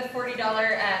 you mean the $40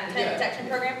 tenant protection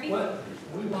program fee? What?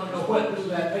 We want to know what does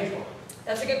that pay for?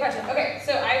 That's a good question. Okay,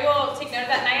 so I will take note of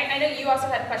that. And I know you also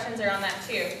had questions around that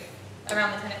too,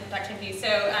 around the tenant protection fee. So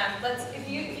if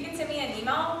you can send me an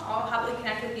email, I'll happily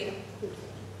connect with you.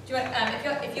 Do you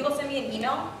want, if you will send me an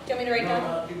email, do you want me to write down?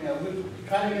 We're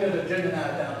trying to get an agenda now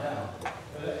downtown.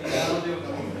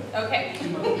 Okay,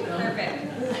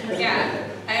 perfect. Yeah,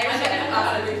 I understand.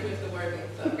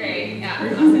 Awesome. Great, yeah,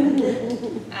 awesome.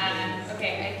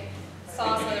 Okay, I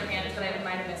saw some other hands, but I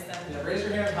might have missed them. Yeah, raise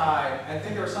your hand high. I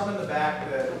think there was some in the back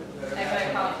that I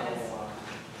apologize.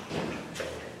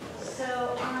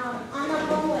 So, on the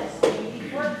homeless thing,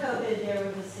 before COVID, there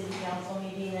was a city council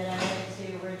meeting that I went to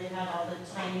where they had all the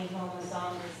tiny homes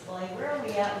on display. Where are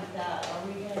we at with that? Are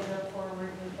we gonna go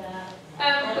forward with that?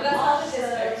 But that's not the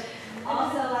district.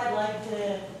 Also, I'd like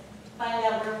to find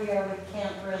out where we are with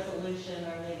camp resolution.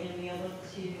 Are they gonna be able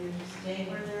to stay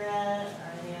where they're at?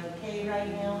 Are they okay right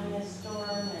now in this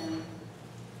storm? And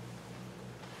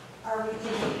are we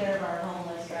taking care of our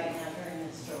homeless right now during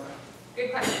this storm?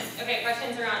 Good question. Okay,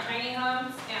 questions around tiny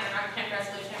homes and around camp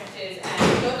resolution, which is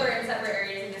both are in separate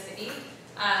areas in the city,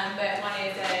 but one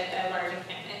is a large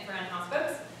encampment for unhoused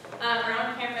folks.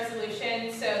 Around camp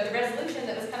resolution, so the resolution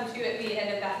that was come to at the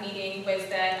end of the that meeting was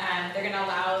that they're going to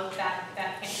allow that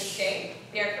camp to stay.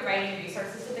 They are providing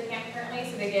resources to the camp currently,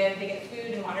 so they get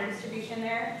food and water distribution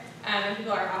there, and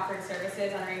people are offered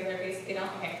services on a regular basis. They don't.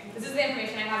 Okay, this is the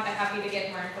information I have. I'm happy to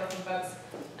get more info from folks.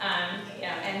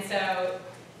 And so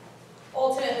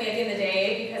ultimately, at the end of the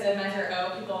day, because of Measure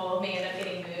O, people may end up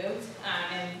getting moved,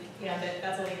 and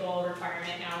that's a legal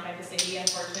requirement now by the city,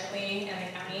 unfortunately, and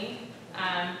the county.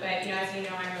 But as you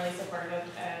know, I'm really supportive of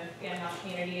the Health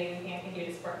community and anything I can do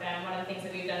to support them. One of the things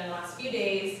that we've done in the last few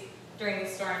days during the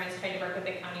storm is try to work with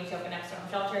the county to open up storm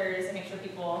shelters and make sure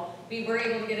people. We were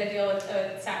able to get a deal with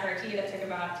Staff RT that took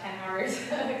about 10 hours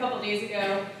a couple days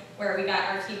ago, where we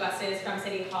got RT buses from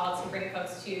City Hall to bring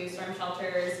folks to storm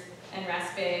shelters and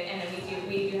respite. And then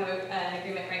we do have an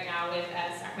agreement right now with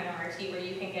Sacramento RT where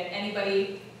you can get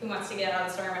anybody who wants to get out of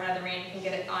the storm or out of the rain can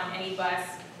get it on any bus,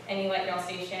 any light rail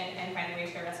station, and find a way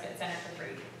to a respite center for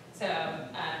free. So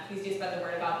please do spread the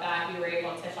word about that. We were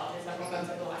able to shelter several folks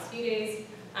over the last few days,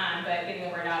 but getting the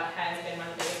word out has been one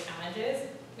of the biggest challenges.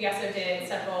 We also did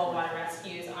several water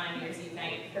rescues on New Year's Eve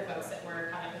night for folks that were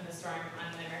caught up in the storm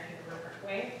on the American River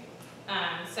Parkway.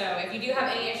 So if you do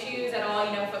have any issues at all,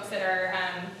 folks that are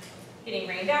getting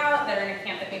rained out, that are in a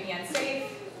camp that may be unsafe,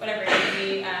 whatever it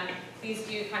may be, please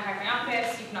do contact my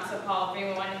office. You can also call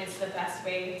 311. It's the best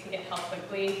way to get help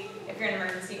quickly. If you're in an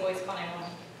emergency, always call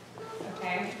 911.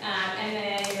 Okay. And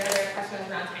then your other question was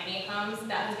around tiny homes.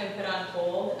 That has been put on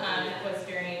hold. That was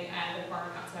during the former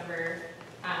council member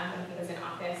when he was in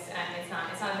office. It's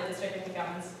not in the district. I think that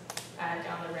one's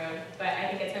down the road. But I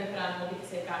think it's been put on hold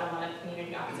because they've got a lot of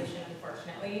community opposition,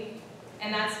 unfortunately.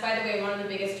 And that's, by the way, one of the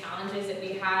biggest challenges that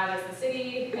we have as the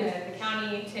city and the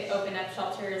county to open up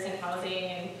shelters and housing,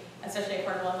 and especially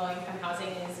affordable and low-income housing,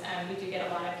 is we do get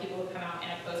a lot of people who come out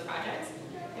and oppose projects.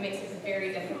 It makes it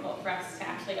very difficult for us to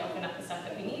actually open up the stuff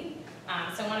that we need.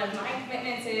 So one of my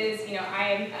commitments is,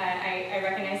 I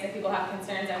recognize that people have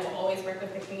concerns. I will always work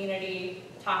with the community,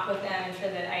 talk with them, ensure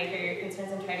that I hear your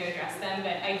concerns and try to address them.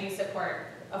 But I do support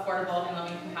affordable and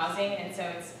low-income housing, and so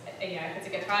it's, if it's a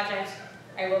good project,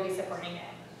 I will be supporting it.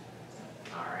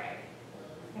 All right.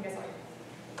 I guess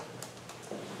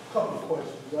Couple of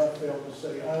questions I failed to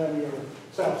say. I am your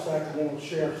South Sacramento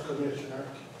Sheriff's Commissioner,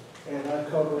 and I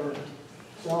cover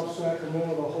South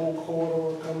Sacramento, the whole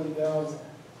corridor coming down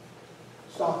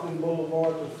Stockton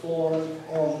Boulevard to Florence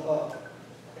on up.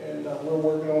 And we're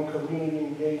working on community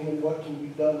engagement, what can be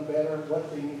done better, what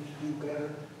they need to do better.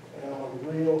 And I'm a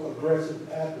real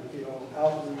aggressive advocate on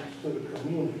outreach to the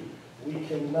community. We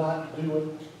cannot do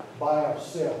it by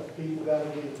ourselves. People got to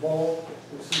get involved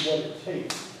and see what it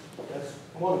takes. That's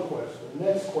one question. The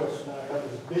next question I have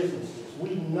is businesses.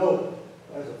 We know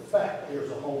as a fact there's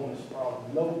a homeless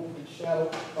problem. No shadow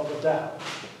of a doubt.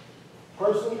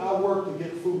 Personally, I worked to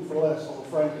get food for less on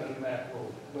Franklin and Mack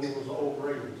Road when it was the old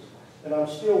Ravens. And I'm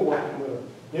still working with them.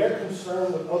 Their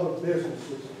concern with other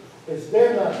businesses is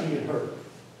they're not being heard.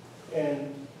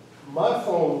 And my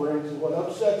phone rings, and what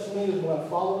upsets me is when I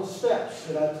follow the steps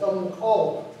and I tell them to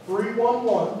call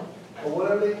 311 or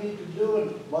whatever they need to do,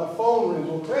 and my phone rings.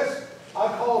 Well, Chris, I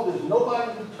called this.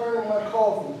 Nobody's returning my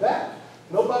call from that.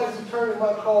 Nobody's returning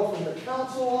my call from the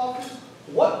council office.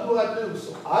 What do I do?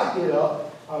 So I get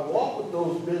up, I walk with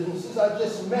those businesses. I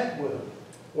just met with them.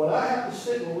 When I have to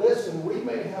sit and listen, we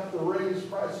may have to raise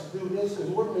prices, do this,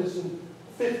 because we're missing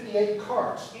 58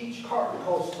 carts. Each cart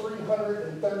costs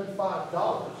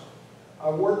 $335. I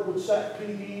worked with SAC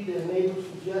PD, their neighbors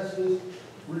for justice,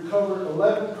 recovered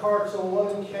 11 carts on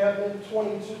one encampment,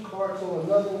 22 carts on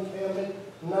another encampment,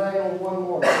 9 on one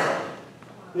more cart.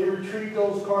 They retrieved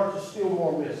those carts, there's still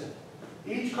more missing.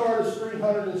 Each cart is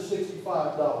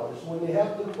 $365. When they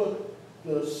have to put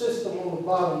the system on the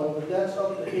bottom of it, that's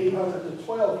up to $800 to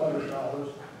 $1,200.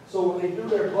 So when they do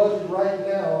their budget right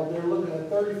now, they're looking at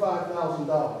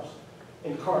 $35,000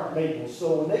 in cart maintenance.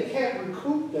 So when they can't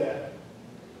recoup that,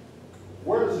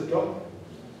 where does it go?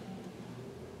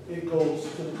 It goes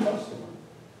to the customer.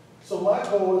 So my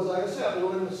goal is, like I said, I've been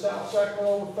living in South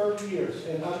Sacramento for 30 years,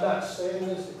 and I'm not saying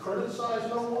this to criticize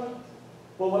no one,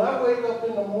 but when I wake up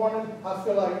in the morning, I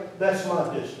feel like that's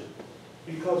my district.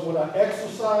 Because when I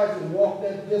exercise and walk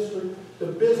that district, the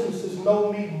businesses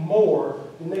know me more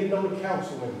than they know the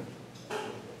councilman.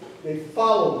 They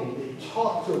follow me, they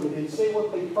talk to me, they say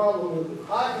what their problem is. If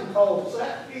I can call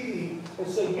SAC PD and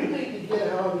say, you need to get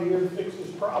out of here and fix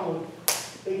this problem,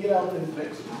 they get out there and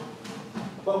fix it.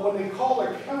 But when they call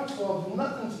their council,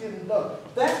 nothing's getting done.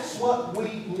 That's what we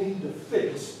need to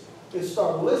fix, is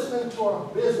start listening to our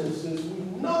businesses.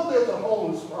 We know there's a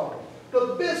homeless problem.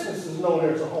 The businesses know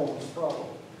there's a homeless problem.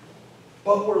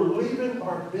 But we're leaving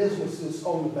our businesses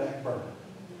on the back burner.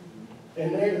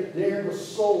 And they're the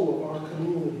soul of our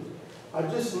community. I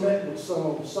just met with some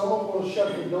of them. Some of them will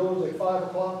shut their doors at 5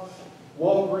 o'clock.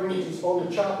 Walgreens is on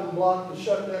the chopping block to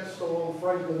shut that store on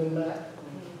Franklin and Mack.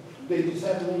 They just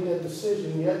haven't made that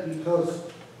decision yet because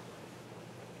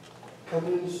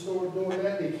coming in the store doing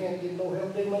that, they can't get no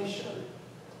help, they may shut it.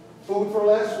 Food for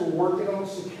Less, we're working on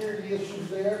security issues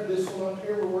there. This one up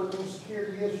here, we're working on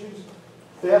security issues.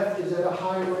 Theft is at a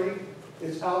high rate.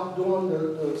 It's outdoing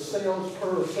the sales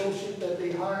per associate that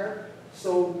they hire.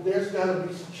 So there's got to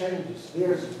be some changes.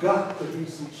 There's got to be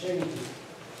some changes.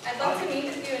 I'd love to meet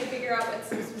with you and figure out what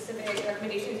some specific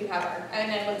recommendations you have are.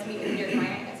 And I'd love to meet with your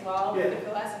client as well, Yeah. with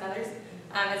us and others.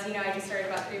 As you know, I just started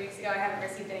about 3 weeks ago. I haven't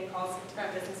received any calls from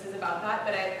businesses about that,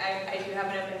 but I do have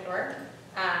an open door.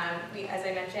 As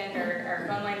I mentioned, our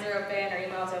phone lines are open, our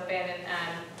email's open,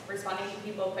 and responding to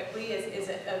people quickly is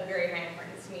a very high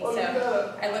importance to me. Well,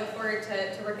 so I look forward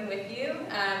to working with you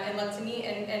and love to meet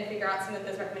and figure out some of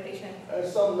those recommendations.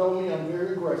 As some know me, I'm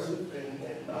very aggressive, and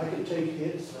I can take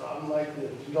hits. I'm like this.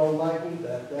 If you don't like me,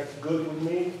 that's good with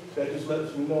me. That just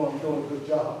lets me know I'm doing a good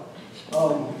job. I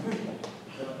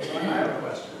have a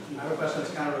question. I have a question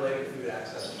that's kind of related to food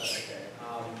access, if that's okay.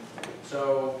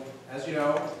 So, as you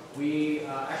know, we,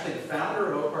 actually the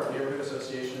founder of Oak Park Neighborhood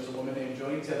Association is a woman named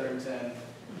Joni Tetherington.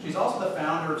 She's also the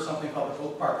founder of something called the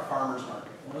Oak Park Farmers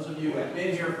Market. And those of you who have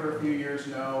been here for a few years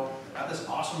know about this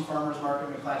awesome farmers market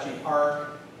in McClatchy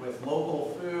Park with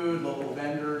local food, local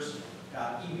vendors,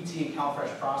 EBT and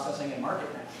CalFresh processing and market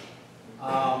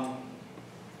now.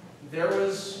 We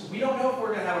don't know if we're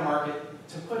going to have a market,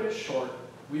 to put it short,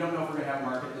 we don't know if we're going to have a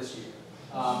market this year.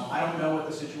 I don't know what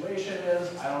the situation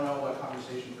is. I don't know what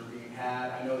conversations are being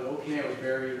had. I know that OPNA was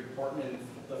very important in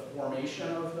the formation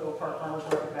of the Oak Park Farmers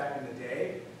Market back in the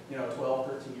day,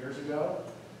 12, 13 years ago.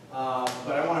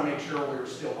 But I want to make sure we're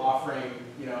still offering,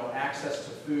 access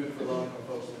to food for low-income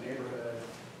folks in the neighborhood.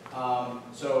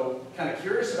 So kind of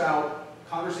curious about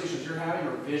conversations you're having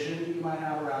or vision you might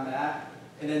have around that.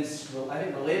 And then I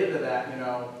think related to that,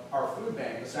 our food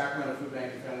bank, the Sacramento Food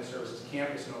Bank and Family Services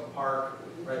campus in Oak Park,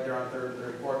 right there on 3rd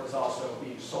and 34th, is also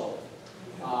being sold.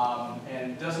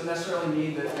 And doesn't necessarily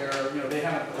mean that they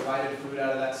haven't provided food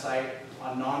out of that site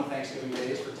on non-Thanksgiving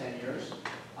days for 10 years.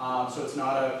 So it's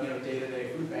not a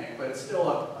day-to-day food bank, but it's still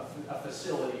a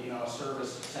facility, a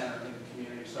service center in the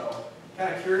community. So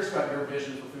kind of curious about your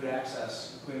vision for food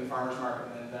access, including the farmers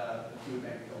market and the food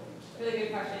bank buildings. Really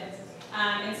good questions.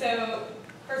 And so,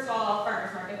 first of all,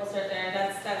 farmers market, we'll start there.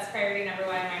 That's priority number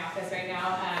one in my office right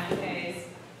now because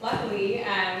luckily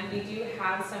we do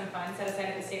have some funds set aside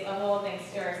at the state level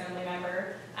thanks to our assembly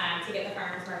member to get the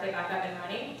farmers market back up and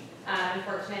running.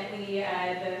 Unfortunately,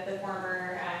 the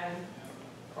former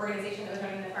organization that was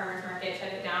running the farmers market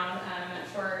shut it down. I'm not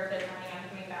sure if they're planning on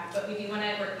coming back, but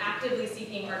we're actively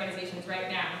seeking organizations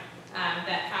right now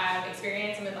that have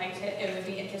experience and would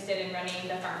be interested in running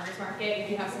the farmers market.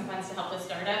 We do have some funds to help with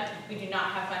startup. We do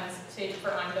not have funds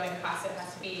for ongoing costs. It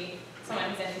has to be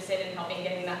someone who's interested in helping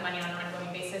getting that money on an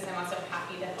ongoing basis. I'm also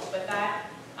happy to help with that.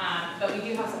 But we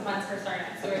do have some funds for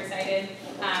startup, so we're excited.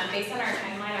 Based on our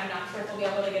timeline, I'm not sure if we'll be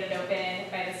able to get it open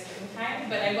by this springtime,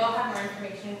 but I will have more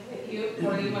information for you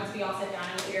once we all sit down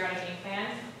and figure out a game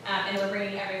plan. And we're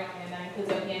bringing everyone in, that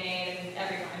includes OPNA and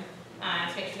everyone,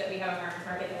 to make sure that we have a farmers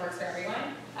market that works for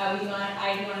everyone. I do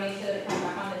want to make sure that it comes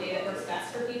back on the day that works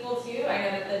best for people too. I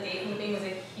know that the date moving was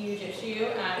a huge issue,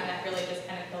 and that really just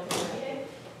kind of killed the market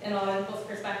in a lot of people's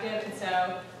perspective. And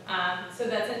so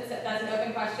that's an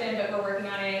open question, but we're working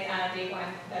on it. Day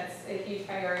one, that's a huge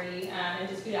priority, and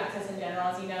just food access in general,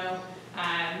 as you know.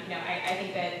 I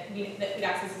think that food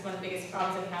access is one of the biggest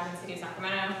problems that we have in the city of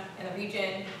Sacramento and the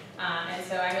region. And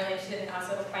so I'm really interested in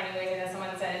also finding ways, as someone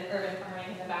said, urban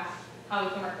farming in the back, how we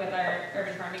can work with our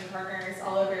urban farming partners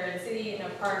all over the city in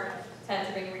Oak Park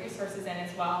to bring resources in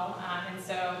as well. And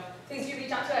so please do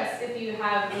reach out to us if you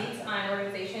have leads on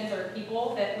organizations or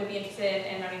people that would be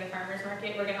interested in running the farmers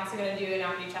market. We're also going to do an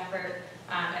outreach effort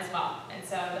as well. And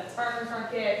so that's farmers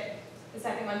market. The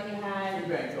second one that you had? Food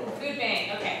bank building. Food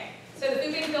bank, okay. So the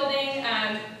food bank building,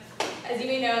 as you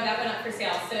may know, that went up for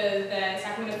sale. So the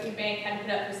Sacramento Food Bank had put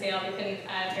up for sale. They couldn't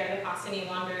bear the cost any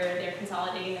longer. They're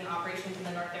consolidating their operations in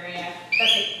the north area.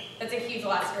 That's a huge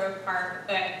loss for Oak Park,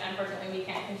 but unfortunately we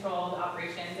can't control the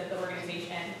operations of the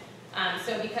organization.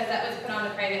 So because that was put on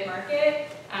the private market,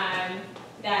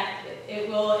 that it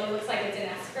looks like it's in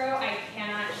escrow. I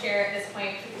cannot share at this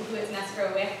point who it's in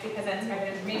escrow with because that's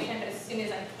private information, but as soon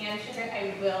as I can share it,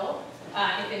 I will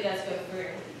if it does go through.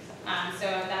 So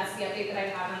that's the update that I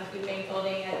have on the food bank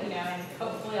building, and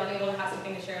hopefully I'll be able to have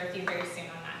something to share with you very soon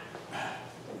on that.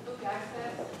 Food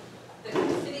access. The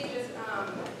city just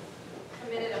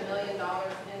committed $1 million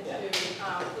into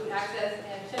food access,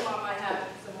 and Chinwag might have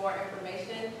some more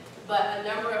information, but a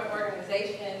number of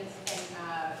organizations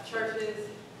and churches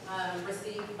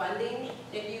receive funding.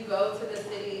 If you go to the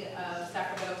City of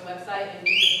Sacramento's website and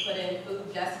you just put in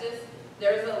food justice,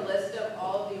 there's a list of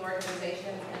all of the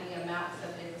organizations and the amounts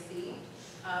that they receive.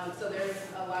 So there's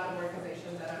a lot of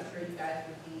organizations that I'm sure you guys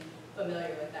would be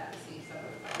familiar with that receive some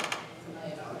 $1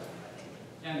 million in funding.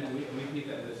 And we need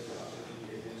that list so that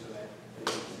they can send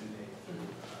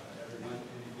everyone,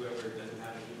 and whoever doesn't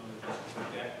have an email address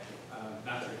like that,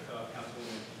 not to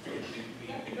Councilwoman,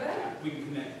 we can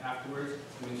connect afterwards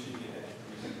and make sure you get that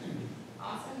information.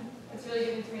 Awesome. That's really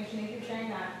good information. Thank you for sharing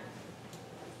that.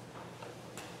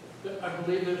 I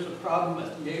believe there's a problem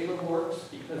with NeighborWorks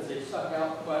because they suck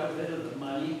out quite a bit of the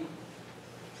money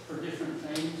for different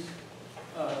things.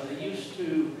 They used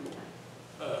to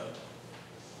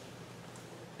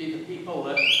be the people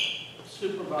that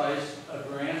supervised a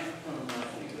grant from, I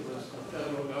think it was the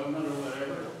federal government or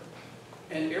whatever,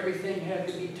 and everything had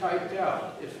to be typed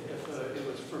out if it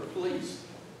was for police.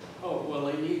 Oh, well,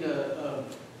 they need a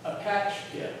patch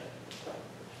kit.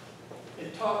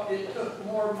 It took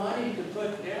more money to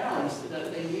put down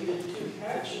that they needed 2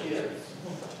 patch kits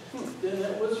than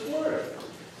it was worth.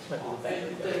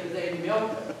 They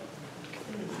milk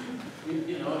it.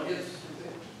 You know,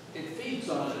 it feeds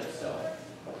on itself.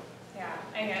 Yeah,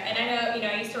 I know. And I know,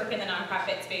 I used to work in the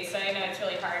nonprofit space, so I know it's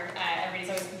really hard. Everybody's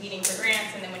always competing for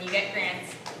grants, and then when you get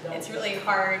grants, it's really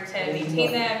hard to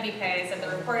maintain them because of the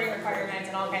reporting requirements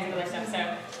and all kinds of other stuff.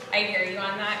 So I hear you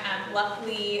on that.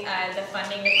 Luckily, the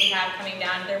funding that we have coming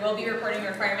down, there will be reporting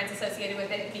requirements associated with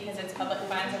it because it's public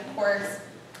funds, of course.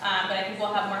 But I think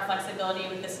we'll have more flexibility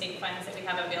with the state funds that we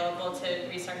have available to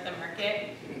restart the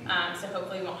market. So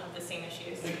hopefully we won't have the same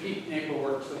issues. They keep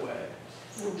NeighborWorks away.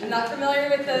 I'm not familiar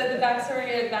with the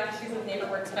backstory or backissues with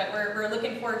NeighborWorks, but we're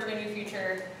looking forward to a new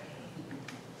future.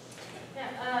 Yeah,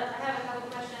 I have a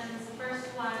couple questions. The first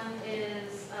one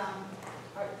is,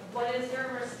 what is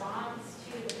your response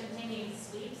to the continued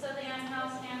sweeps of the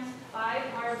unhoused camps? 5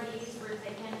 RVs were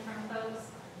taken from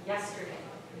folks yesterday,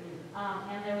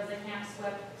 and there was a camp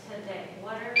swept today.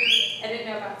 What are I didn't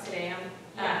know about today.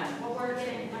 well,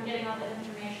 I'm getting all the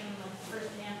information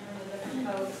firsthand from the different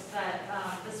folks that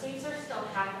the sweeps are still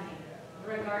happening,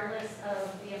 regardless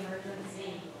of the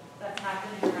emergency that's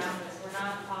happening around us. We're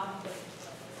not off. As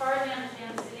far as I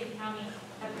understand, the city and county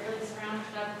have really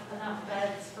scrounged up enough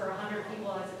beds for 100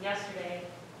 people as of yesterday,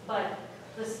 but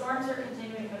the storms are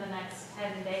continuing for the next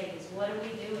 10 days. What are we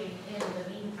doing in the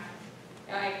meantime?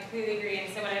 I completely agree.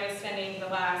 And so what I was spending the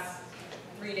last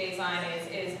 3 days on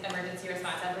is emergency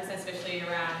response efforts, especially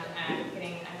around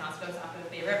getting unhoused folks off of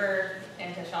the river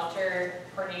into shelter,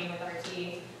 coordinating with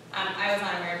RT. I was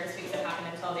not aware of the sweeps that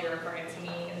happened until they were reported to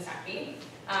me in the SACB.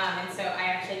 And so I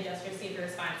actually just received a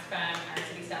response from our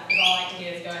city staff, because all I can do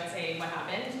is go and say what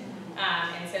happened.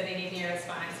 And so they gave me a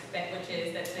response, which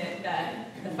is that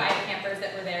the 5 campers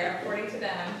that were there, according to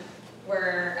them,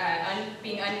 were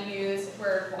being unused,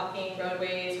 were blocking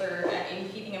roadways, were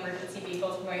impeding emergency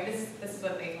vehicles from going. This is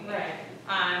what they told me. Right.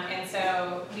 And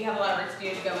so we have a lot of work to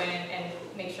do to go in and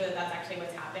make sure that that's actually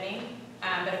what's happening.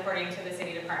 But according to the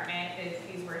city department,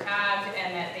 these were tagged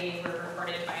and that they were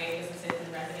reported by businesses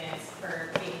and residents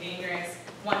for being dangerous.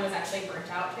 One was actually burnt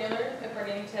out trailer,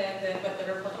 according to what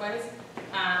the report was.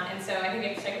 And so I think we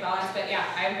have to check a balance, but yeah,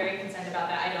 I'm very concerned about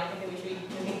that. I don't think that we should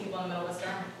be moving people in the middle of a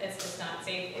storm. It's just not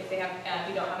safe if they have,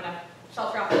 we don't have enough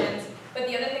shelter options. But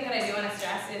the other thing that I do want to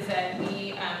stress is that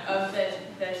we, of the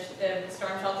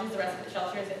storm shelters, the rest of the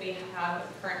shelters that we have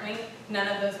currently, none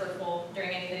of those were full during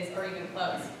any days or even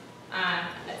closed.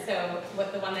 So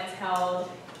what the one that's held,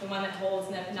 the one that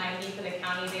holds 90 for the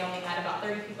county, they only had about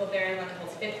 30 people there. The one that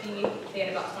holds 50, they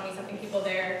had about 20-something people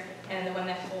there. And the one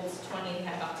that holds 20, they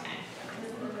had about 10.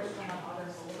 This is the first one on Auburn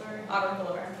Boulevard. Auburn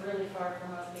Boulevard. Really far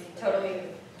from us.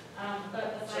 Totally.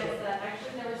 But besides that,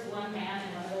 actually there was one man in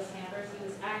one of those campers. He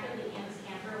was actively in his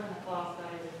camper when the cloth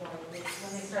got deployed.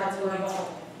 When they started moving.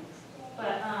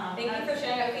 But thank you for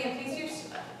sharing that with me. And please do,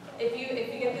 if you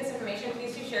get this information,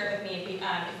 please do share it with me.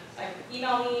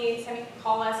 Email me,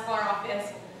 call us, call our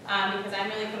office, because I'm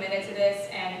really committed to this.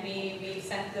 And we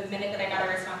sent, the minute that I got a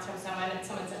response from someone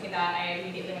sent me that, I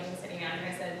immediately went to the city manager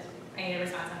and said, I need a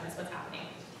response on this. What's happening?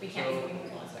 We can't be moving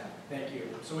people. Thank you.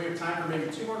 So we have time for maybe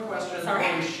 2 more questions Sorry.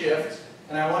 before we shift.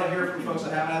 And I want to hear from folks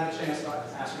that haven't had the chance to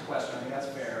ask a question. I think that's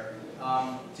fair.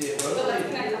 Did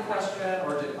Rosalie have a question,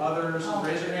 or did others?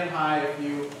 Raise your hand high if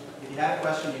you had a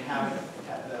question, you haven't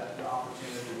had the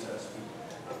opportunity to speak.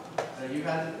 So you've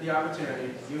had the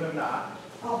opportunity, you have not.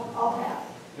 I'll pass.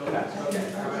 You'll pass. Okay.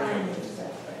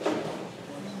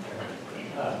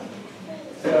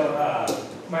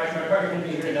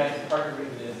 that part of the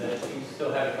reason is that we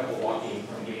still had a couple walking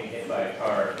from getting hit by a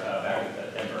car back in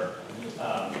September.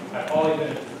 I've always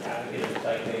been an advocate of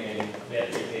cycling and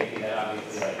pedestrian safety. That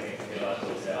obviously makes me a lot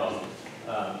of sell.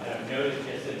 And I've noticed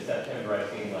just in September, I've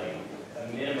seen like a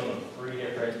minimum of 3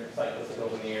 different cyclists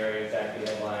in the area, exactly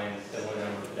headlines, similar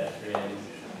number of pedestrians.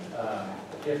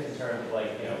 Just in terms of like,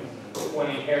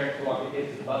 wanting parents to walk the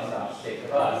kids to the bus stop, take the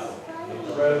bus. If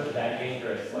the roads are that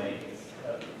dangerous, like, it's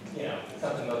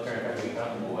something most parents are going to be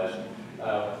comfortable with.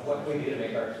 What can we do to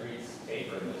make our streets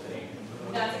safer in the city?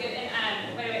 That's good.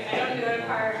 And by the way, I don't go to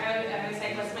car. I'm a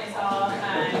cyclist myself.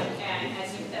 And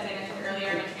as I mentioned earlier,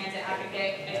 I'm a transit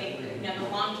advocate. I think the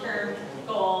long-term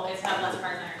goal is to have less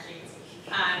cars on our streets.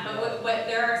 But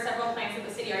there are several plans that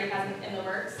the city already has in the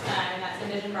works, and that's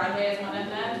Envision Broadway is one of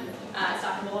them.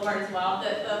 Stockton Boulevard as well.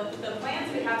 The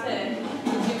plans we have to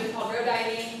do is called road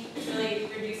dividing, really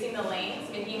reducing the lanes,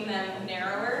 making them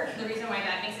narrower. The reason why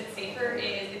that makes it safer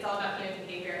is it's all about human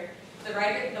behavior. The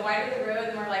wider the road,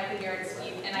 the more likely we are to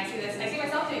speed. And I see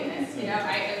myself doing this.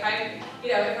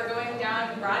 If we're going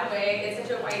down Broadway, it's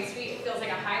such a wide street, it feels like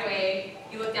a highway.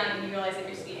 You look down and you realize that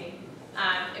you're speeding.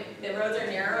 If the roads are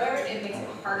narrower, it makes it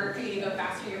harder for you to go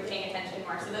faster. You're paying attention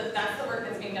more. So that's the work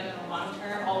that's being done in the long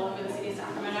term, all over the city of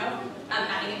Sacramento.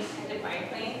 Adding in protected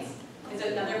bike lanes is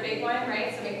another big one,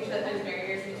 right? So making sure that there's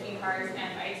barriers between cars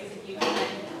and bikes is a huge one.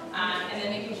 And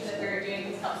then making sure that we're doing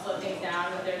things to help slow things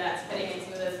down, whether that's putting in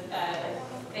some of those,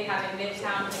 they have in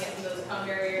Midtown, to get some of those cone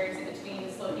barriers in between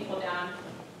to slow people down.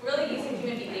 Really using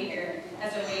human behavior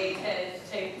as a way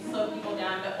to slow people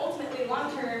down. But ultimately,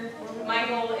 long term, my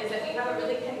goal is that we have a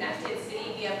really connected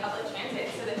city via public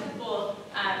transit so that people,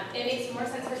 it makes more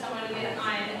sense for someone to get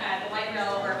on the light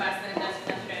rail or a bus than it does for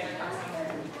them to drive their car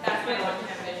somewhere. That's my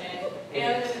long-term vision. I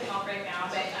know it doesn't help right now,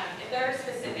 but if there are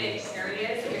specific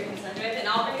areas that you're concerned with, and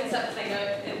I'll bring this up because I know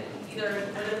it either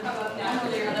would have come up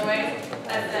naturally or otherwise,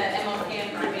 that's the MLK and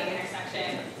Broadway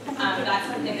intersection. That's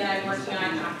something that I'm working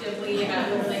on actively.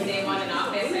 Like day one in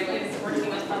office, I was working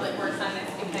with Public Works on this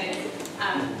because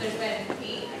there's been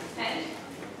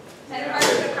 10 cars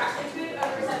that have crashed into it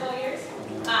over several years.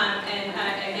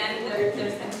 Again, there's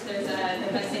the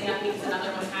fencing up because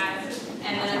another one has.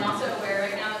 And then I'm also aware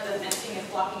right now that the fencing is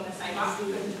blocking the sidewalk,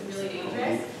 which is really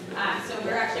dangerous. So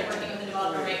we're actually working with the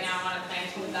developer right now on a plan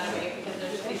to move that away because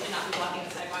they should not be blocking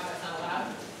the sidewalk. That's not allowed.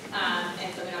 And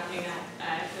so we're not doing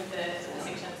that with the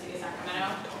distinction of the city of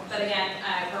Sacramento. But again,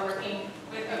 we're working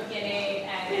with OPNA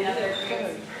and other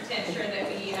groups to ensure that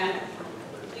we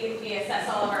assess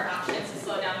all of our options to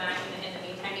slow down that in the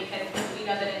meantime, because we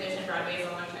know that Envision Broadway is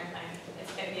a long-term plan.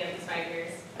 It's going to be at least 5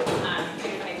 years, 3 to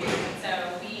 5 years. And so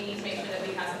we need to make sure that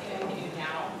we have something that we can do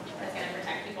now that's going to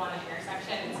protect people on the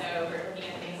intersection. And so we're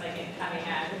looking at things like having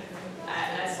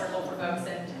a circle for folks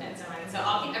and so on. So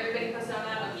I'll keep everybody posted on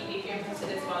that. I'll keep Adrian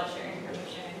posted as well to share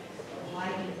information.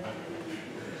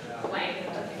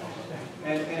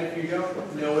 And if you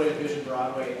don't know what Envision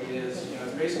Broadway is,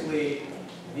 it's basically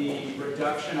the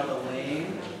reduction of a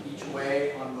lane each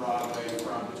way on Broadway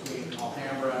from between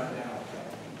Alhambra and MLK.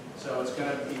 So it's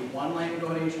going to be one lane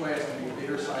going each way. It's going to be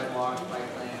bigger sidewalk, bike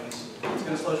lanes. It's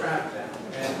going to slow traffic down.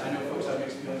 And I know folks have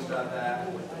mixed feelings about that.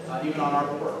 Even on our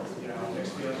board,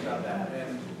 mixed feelings about that.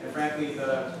 And frankly,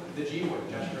 the G word,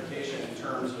 gentrification, in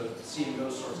terms of seeing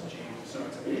those sorts of changes. So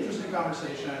it's an interesting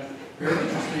conversation, very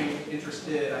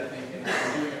interested, I think, in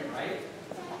doing it right.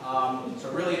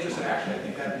 So really interested, actually, I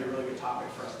think that'd be a really good topic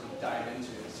for us to dive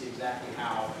into and see exactly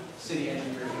how city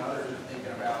engineers and others are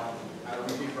thinking about how to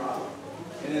review Broadway.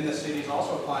 And then the city's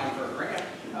also applying for a grant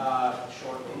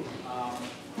shortly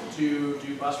to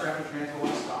do bus rapid transit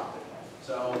along Stockton.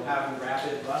 So having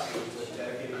rapid buses with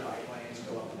dedicated bike lanes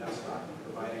go up and down Stockton,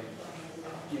 providing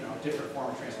different form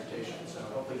of transportation. So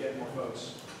hopefully get more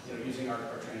folks using our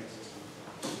transit system.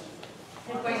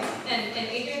 And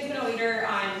Adrian's been a leader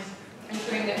on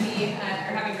ensuring that we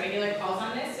are having regular calls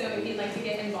on this. So if you'd like to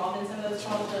get involved in some of those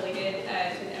calls related to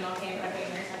the MLK and Broadway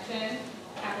intersection,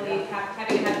 happy to have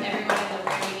everyone in the room.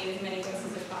 We need as many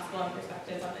voices as possible and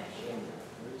perspectives on the issue.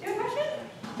 Do you have a question?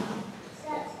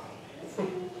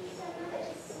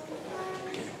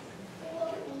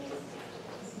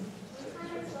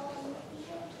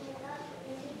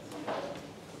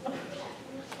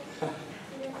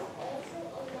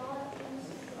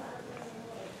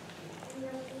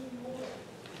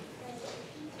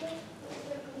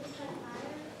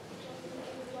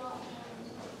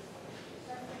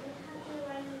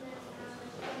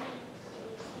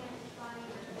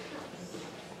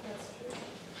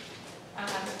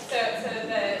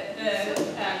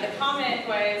 The comment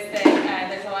was that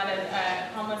there's a lot of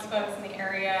homeless folks in the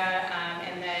area,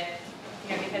 and that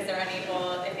because they're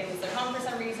unable, if they lose their home for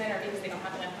some reason, or because they don't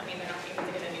have enough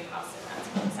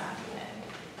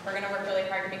We're going to work really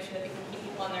hard to make sure that we can keep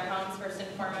people in their homes first and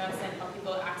foremost and help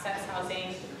people access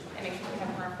housing and make sure we have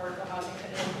more affordable housing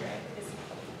for the neighborhood.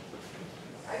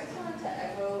 I just wanted to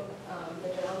echo the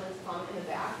gentleman's comment in the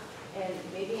back and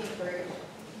maybe encourage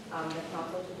the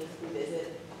council to just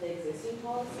revisit the existing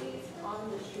policies on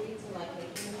the streets and like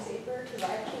making them safer. Because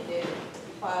I actually did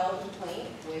file a complaint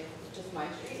with just my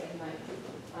street at night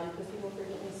because people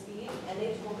frequently speed, and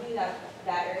they told me that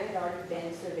that area had already been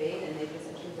surveyed and they've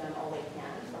essentially done all they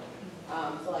can.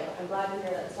 So like I'm glad to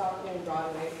hear that Stockton and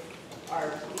Broadway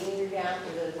are being revamped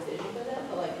for the vision for them,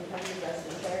 but like in terms of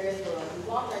residential areas where like we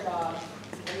walk our dogs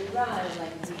and we run and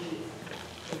like we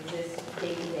exist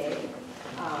day to day,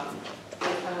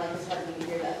 it's kind of like disheartening to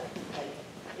hear that like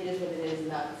it is what it is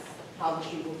and that's how the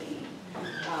street will be.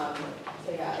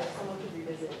 So yeah, if someone could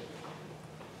revisit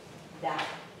that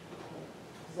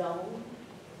zone,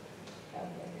 that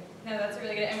would be great. No, that's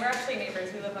really good. And we're actually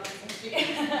neighbors. We live on the same street.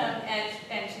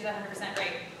 and she's 100%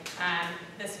 right.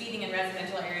 The speeding in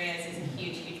residential areas is a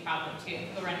huge, huge problem too.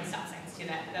 People running stop signs too.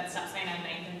 That stop sign on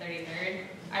 9th and 33rd,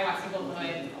 I watch people go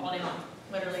it all day long,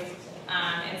 literally.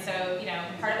 And so, you know,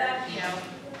 part of that, you know,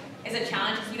 is a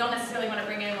challenge because we don't necessarily want to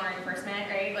bring in more enforcement,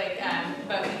 right? Like,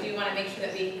 but we do want to make sure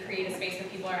that we create a space where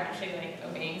people are actually like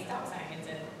obeying stop signs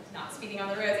and not speeding on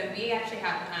the roads. And we actually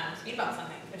have speed bumps on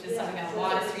them, which is something that a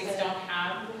lot of streets don't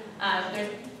have.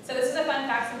 So this is a fun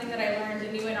fact, something that I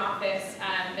learned new in office.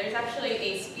 There's actually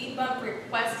a speed bump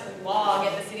request log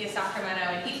at the City of Sacramento,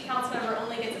 and each council member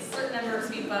only gets a certain number of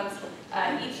speed bumps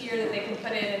each year that they can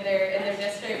put in their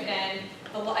district. And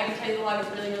I can tell you the log is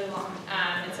really, really long.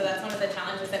 And so that's one of the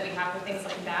challenges that we have with things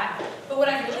like that. But what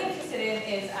I'm really interested in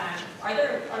is, are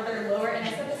there lower, and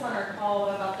I said this on our call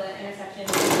about the intersection,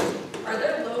 are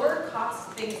there lower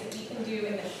cost things that we can do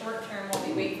in the short term while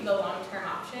we wait for the long-term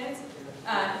options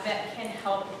that can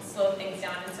help slow things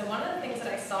down? And so one of the things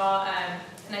that I saw,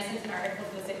 and I sent an article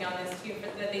to the city on this too,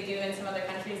 that they do in some other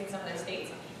countries and some other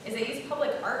states, is they use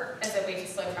public art as a way to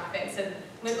slow traffic. So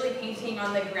literally painting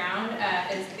on the ground,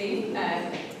 is they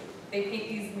paint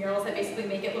these murals that basically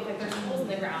make it look like there's holes in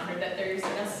the ground or that there's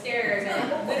stairs,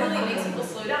 and it literally makes people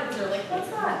slow down because they're like, what's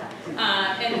that?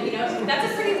 And you know,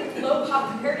 that's a pretty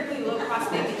comparatively low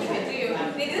cost thing that you can do.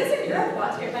 They do this in Europe a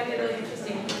lot too. I find it really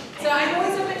interesting. So I'm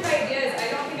always open to ideas. I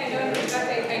don't think I know everything. In fact,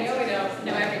 I know I don't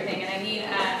know everything, and I need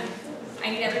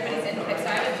everybody's input. So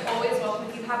I would always welcome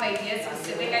if you have ideas,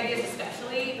 specific ideas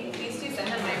especially, please do send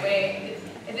them my way.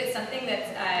 If it's something that's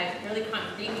really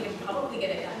concrete, we can probably get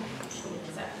it done.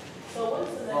 So what's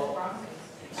the next process?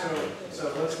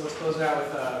 So let's close it out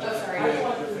with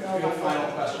a final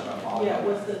question about follow-up. Yeah,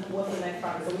 what's the next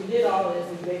process? So we did all of this,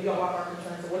 we gave you all our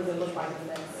concerns, so what does it look like in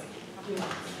the next few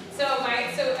months? So I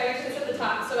mentioned this at the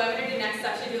top, so I'm going to do next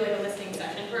actually do like a listening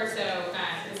session first. So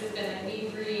this has been a meet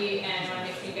and greet, and I want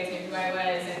to make sure you guys knew who I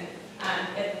was and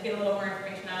get a little more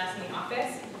information on us in the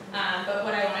office. But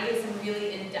what I want to do is some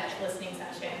really in-depth listening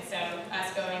sessions. So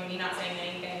us going, me not saying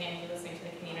anything, and you listening to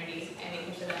the community and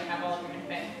making sure that I have all of your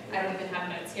input. I don't even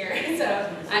have notes here, so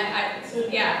because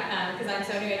I'm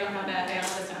so new, I don't have that. I don't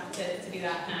have the stuff to do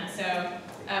that.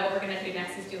 What we're going to do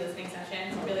next is do listening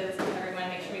sessions, really listen to everyone,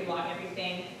 make sure we log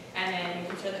everything, and then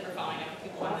making sure that we're following up with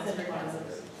people on this.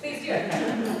 Please do it. I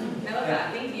love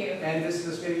that. Thank you. And this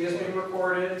video is being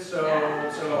recorded, so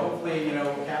hopefully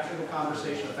we'll capture the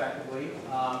conversation effectively,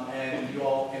 and you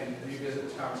all can revisit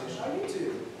this conversation on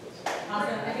YouTube.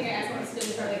 Awesome. I think I asked them to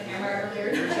start the camera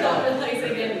earlier.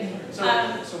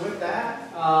 So with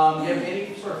that, do you have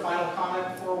any sort of final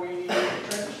comment before we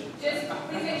transition? Just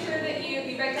please make sure that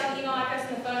you write down the email address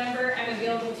and the phone number. I'm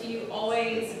available to you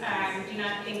always. Do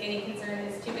not think any concern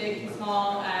is too big, too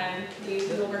small. We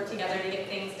will work together to get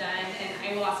things done, and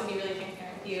I will also be really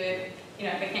transparent with you.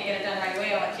 If I can't get it done right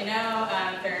away, I'll let you know.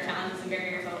 If there are challenges and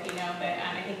barriers, I'll let you know. But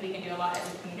I think we can do a lot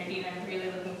as a community, and I'm really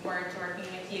looking forward to working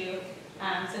with you.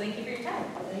 So thank you for your time.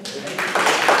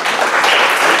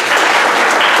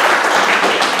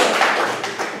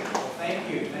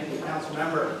 Thank you, council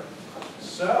member.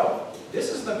 So this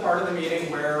is the part of the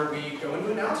meeting where we go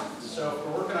into announcements. So if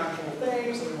we're working on cool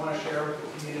things that we want to share with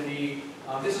the community,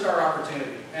 this is our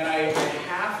opportunity. And I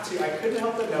couldn't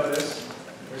help but notice,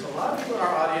 there's a lot of people in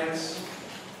our audience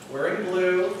wearing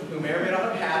blue, who may or may not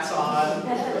have hats on,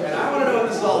 and I want to know what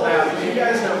this is all about. You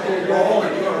guys know who roll,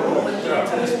 and you are rolling into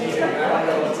this meeting, and I want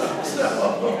to know what's up.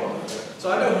 So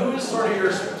I know who's sort of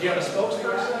your, do you have a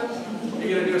spokesperson? Are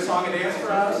you going to do a song and dance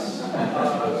for us?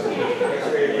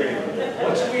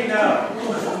 What should we know?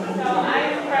 So I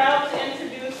am proud to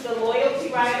introduce the Loyalty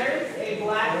Riders, a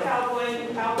Black cowboy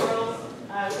and cowgirls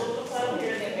social club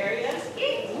here in the area.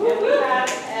 And we have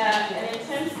an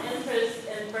intense interest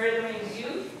in furthering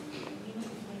youth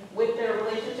with their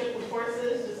relationship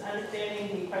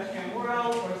equestrian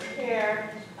world, horse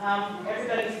care.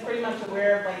 Everybody's pretty much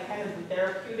aware of like kind of the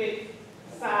therapeutic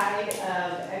side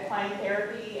of equine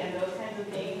therapy and those kinds of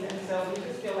things. And so we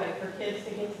just feel like for kids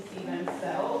to get to see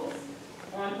themselves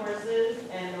on horses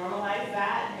and normalize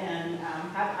that and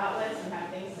have outlets and have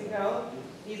things to go.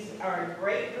 These are a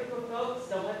great group of folks.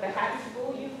 Don't let the hacks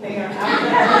fool you. They are out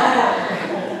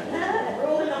there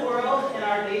ruling the world in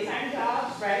our daytime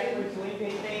jobs, right? We're doing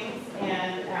big things.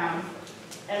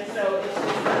 And so it's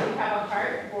just that we have a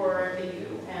heart for the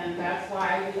youth, and that's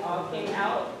why we all came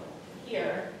out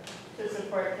here to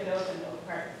support kiddos in Oak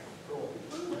Park.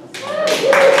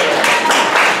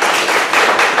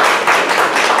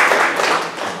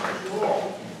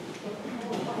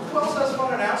 Who else has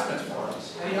fun announcements for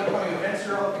us? Any upcoming events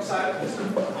you're all excited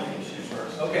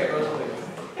for? Okay, Rosalie.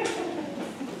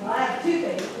 Well, I have two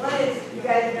things. One is, you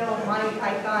guys know Monty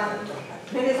Python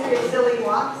Ministry of Silly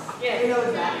Walks? Yeah. Who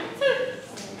knows that?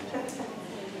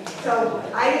 So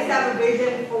I just have a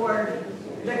vision for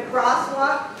the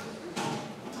crosswalk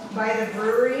by the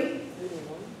brewery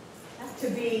to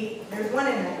be, there's one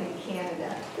in, I think,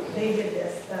 Canada. They did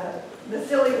this, the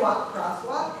Silly Walk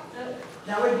crosswalk.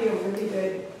 That would be a really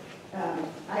good,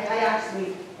 I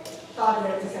actually thought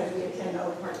of it because we attend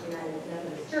Oak Park United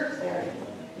Methodist Church there.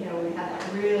 You know, we had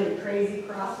that really crazy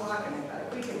crosswalk, and I thought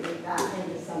if we could make that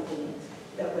into something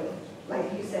that would,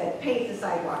 like you said, paint the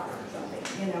sidewalk or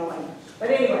something, you know. But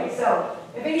anyway, so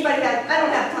if anybody has, I don't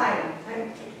have time.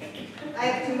 I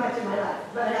have too much in my life,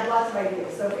 but I have lots of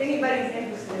ideas. So if anybody's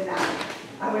interested in that,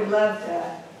 I would love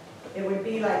to. It would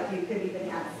be like you could even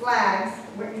have flags.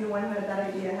 Weren't you the one who had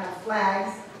that idea? Have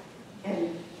flags,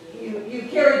 and you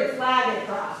carry the flag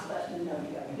across, but you know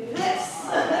you got to do this.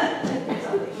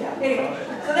 Yeah. Anyway,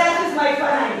 so that's just my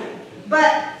fun idea.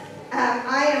 But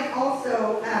I am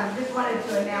also just wanted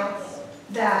to announce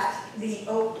that the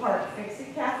Oak Park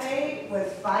Fix-It Cafe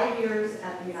was 5 years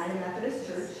at the United Methodist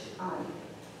Church on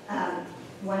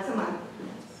once a month.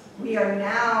 We are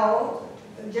now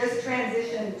just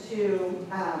transitioned to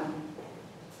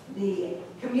the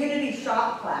community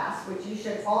shop class, which you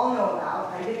should all know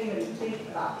about. I didn't even think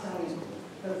about telling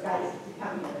those guys to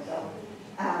come here. So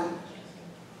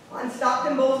on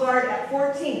Stockton Boulevard at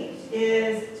 14th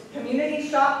is community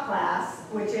shop class,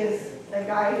 which is a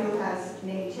guy who has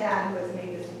named Chad, who has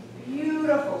made this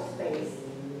beautiful space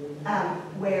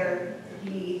where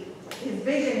his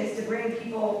vision is to bring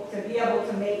people to be able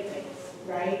to make things,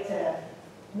 right? To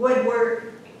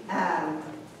woodwork,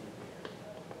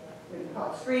 what do you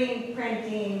call it, screen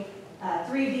printing,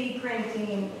 3D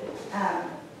printing,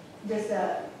 just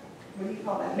a, what do you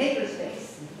call that,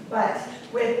 makerspace. But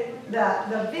with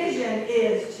the vision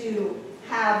is to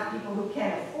have people who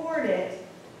can afford it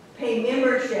pay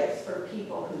memberships for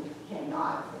people who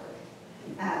cannot afford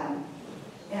it.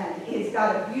 And he's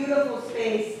got a beautiful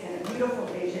space and a beautiful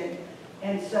vision.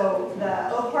 And so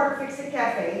the Oak Park Fix-It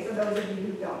Cafe, for those of you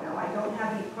who don't know, I don't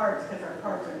have any cards because our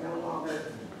cards are no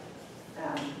longer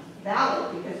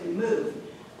valid because we moved.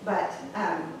 But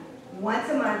once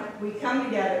a month, we come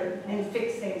together and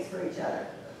fix things for each other.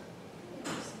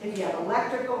 If you have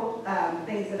electrical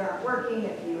things that aren't working,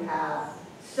 if you have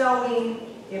sewing,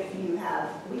 if you have,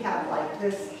 we have like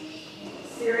this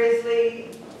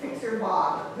seriously fixer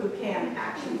Bob who can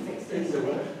actually fix things.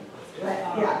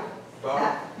 Yeah,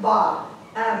 Bob.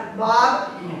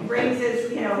 Bob brings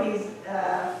his, you know, he's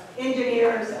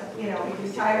engineers, you know,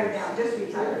 he's retired now, just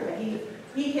retired, but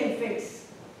he can fix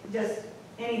just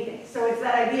anything. So it's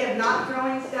that idea of not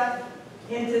throwing stuff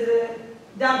into the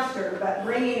dumpster, but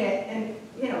bringing it, and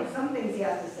you know, some things he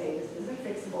has to say, this isn't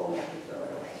fixable, we have to throw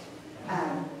it away.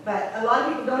 But a lot of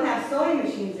people don't have sewing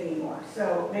machines anymore,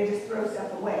 so they just throw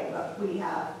stuff away, but we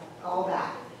have all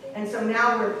that. And so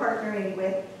now we're partnering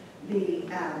with the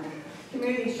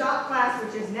community shop class,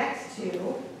 which is next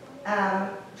to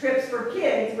Trips for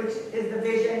Kids, which is the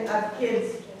vision of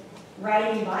kids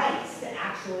riding bikes to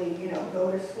actually, you know,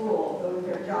 go to school, go to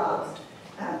their jobs,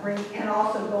 and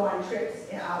also go on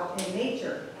trips out in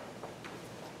nature.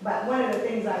 But one of the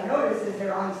things I noticed is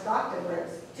they're on Stockton where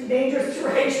it's too dangerous to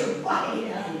ride your bike,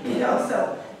 you know,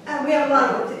 so we have a lot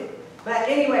of work to do. But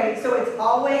anyway, so it's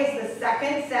always the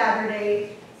second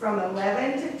Saturday from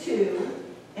 11 to 2,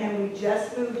 and we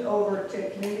just moved over to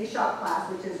community shop class,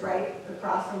 which is right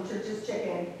across from Church's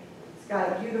Chicken. It's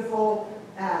got a beautiful,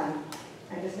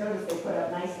 I just noticed they put up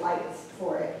nice lights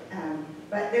for it.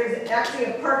 But there's actually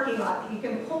a parking lot that you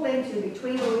can pull into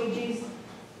between Luigi's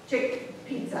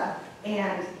Pizza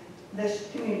and the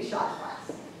community shop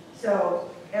class. So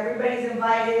everybody's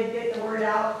invited, get the word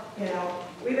out, you know.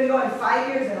 We've been going 5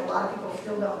 years and a lot of people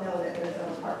still don't know that there's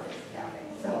a park cafe.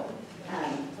 So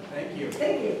thank you.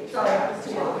 Thank you. Sorry, I was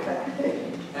too long.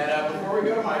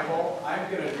 Michael.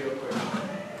 I'm gonna do a quick one.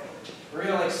 We're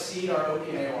gonna like seed our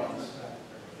OPNA ones.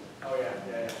 Oh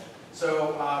yeah.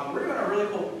 So we're doing a really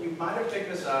cool, you might have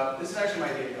picked this up. This is actually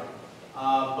my day job.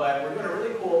 But we're doing a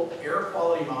really cool air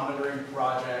quality monitoring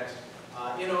project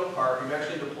in Oak Park. We've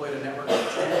actually deployed a network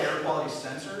of 10 air quality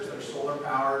sensors that are solar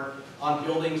powered on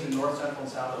buildings in North Central and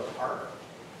South Oak Park.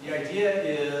 The idea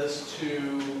is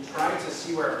to try to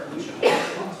see where pollution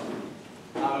hotspots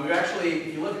are. We've actually,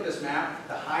 if you look at this map,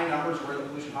 the high numbers where the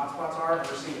pollution hotspots are,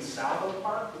 we're seeing South Oak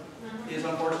Park is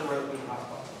unfortunately where the pollution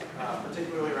hotspots are,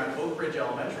 particularly around Oak Ridge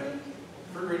Elementary,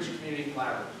 Fruit Ridge Community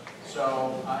Collaborative.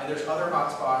 So, and there's other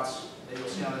hotspots that you'll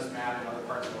see on this map in other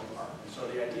parts of Oak Park. So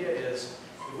the idea is,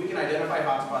 if we can identify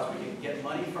hotspots, we can get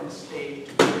money from the state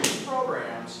to create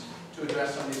programs to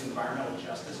address some of these environmental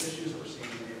justice issues that we're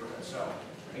seeing in the neighborhood. So,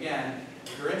 again,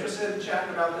 if you're interested in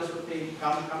chatting about this with me,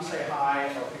 come say hi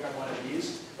or pick up one of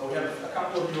these. But we have a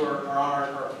couple of you are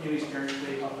on our community steering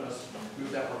committee helping us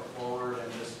move that work forward,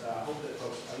 and just hope that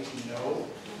folks at least know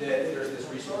that there's this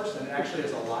resource, and it actually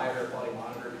is a live air quality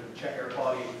monitor. You can check air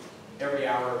quality every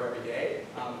hour of every day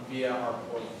via our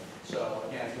portal. So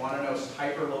again, if you want to know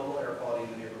hyper-local air quality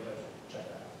in the neighborhood, check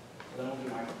that out. So then we'll do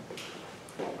Michael.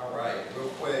 All right, real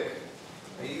quick.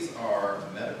 These are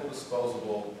medical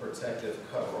disposable protective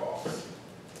coveralls.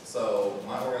 So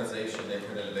my organization,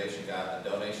 Neighborhood Innovation, got a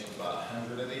donation of about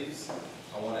 100 of these.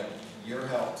 I wanted your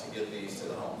help to get these to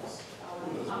the homeless.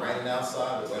 It was raining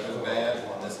outside, the weather's bad,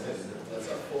 and that's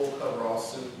a full coverall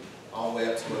suit, all the way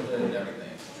up to a hood and everything,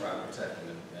 to try to protect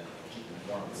them and keep them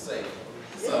warm and safe.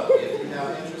 So if you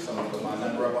have interest, I'm going to put my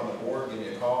number up on the board, give me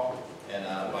a call, and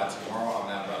by tomorrow I'm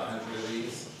going to have about 100 of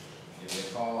these. Give me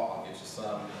a call, I'll get you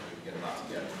some, and we can get them out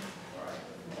together. All right.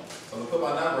 So I'm going to put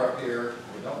my number up here.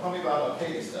 Don't call me about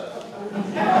Katie stuff.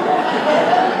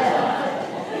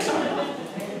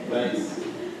 Thanks.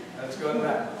 Let's go to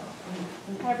that.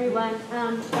 Hi everyone.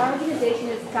 Our organization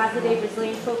is Casa de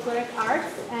Brazilian Folkloric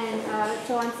Arts, and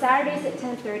so on Saturdays at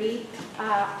 10:30,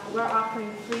 we're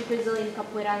offering free Brazilian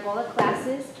capoeira Angola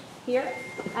classes here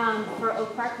for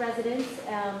Oak Park residents.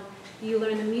 You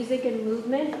learn the music and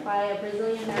movement by a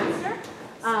Brazilian master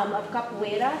of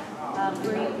capoeira.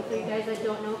 For you guys that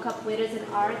don't know, capoeira is an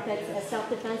art that's a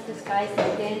self-defense disguised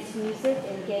as dance, music,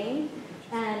 and game.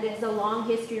 And it has a long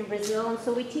history in Brazil, and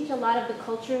so we teach a lot of the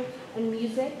culture and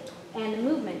music and the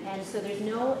movement, and so there's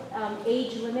no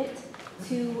age limit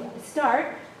to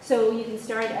start, so you can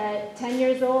start at 10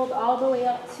 years old all the way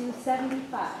up to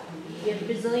 75. You have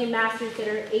Brazilian masters that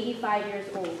are 85 years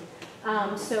old.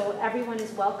 So everyone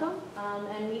is welcome,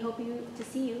 and we hope to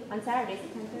see you on Saturdays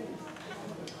at 10:30.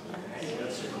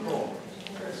 That's super cool.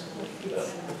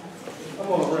 I'm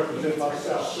going to represent my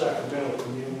South Sacramento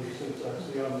community since I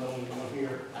see I'm the only one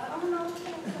here.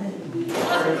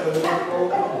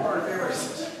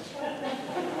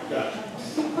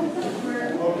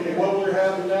 Okay, what we're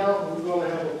having now, we're going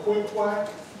to have a quick whack.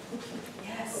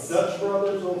 Yes. Dutch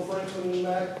Brothers on Franklin and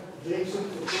Mac, Jason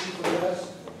from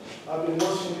West. I've been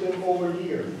working with them over a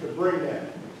year to bring that.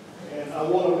 And I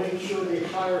want to make sure they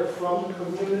hire from the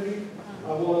community. I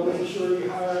want to make sure they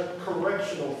hire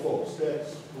correctional folks that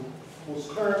was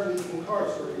currently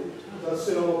incarcerated. I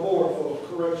sit on the board for a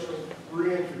correctional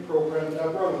reentry program that I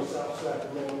run in South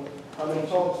Sacramento. I'm in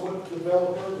talks with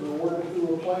developers, we're working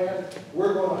through a plan.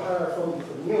 We're going to hire from the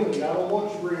community. I don't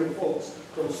want you bringing folks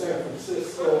from San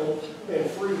Francisco and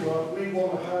Fremont. We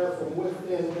want to hire from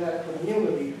within that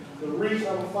community. The reason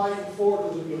I'm fighting for it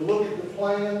is if you look at the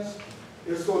plans,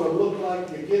 it's going to look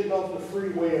like you're getting off the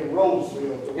freeway in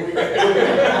Roseville. The way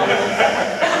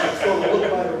it's going to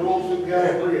look like a Roseville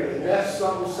Galleria. And that's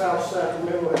something South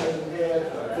Sacramento hasn't had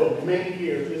for many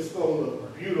years. It's going to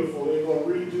look beautiful. They're going to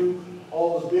redo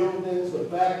all the buildings, the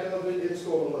back of it. It's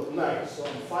going to look nice. So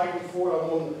I'm fighting for it. I'm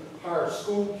going to hire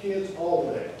school kids, all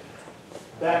of that.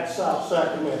 That's South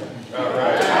Sacramento. All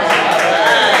right.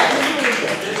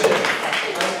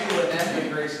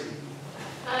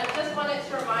 Just wanted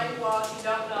to remind you all, if you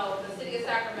don't know, the City of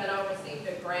Sacramento received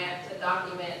a grant to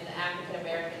document the African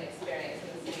American experience in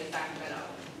the City of Sacramento.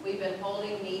 We've been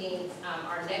holding meetings.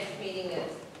 Our next meeting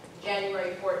is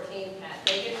January 14th at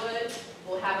Lakewood.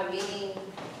 We'll have a meeting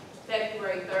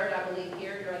February 3rd, I believe,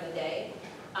 here during the day.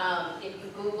 If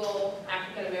you Google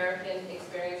African American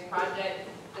Experience Project,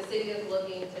 the city is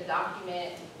looking to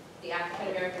document the African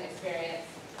American experience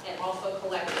and also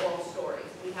collect oral stories.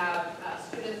 We have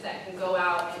students that can go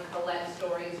out and collect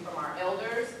stories from our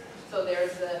elders. So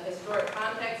there's the historic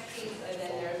context piece, and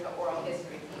then there's the oral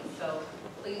history piece. So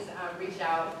please reach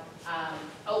out.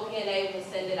 OPNA will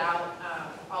send it out,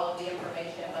 all of the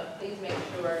information, but please make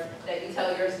sure that you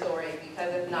tell your story,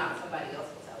 because if not, somebody else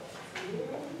will tell it.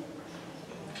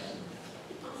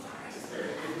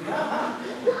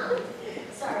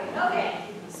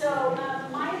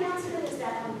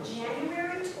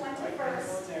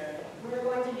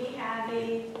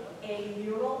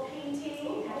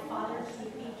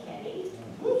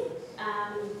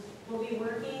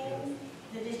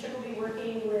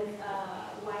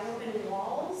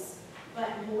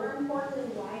 But more important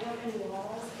than wide open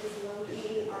walls is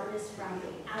locating artists from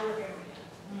our area.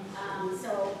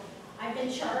 So I've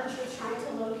been charged with trying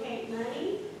to locate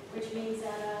money, which means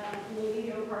that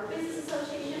maybe the Oak Park Business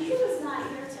Association, who is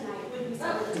not here tonight, would be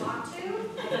someone to talk to.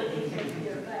 I don't think they're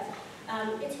here,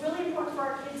 but it's really important for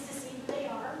our kids to see who they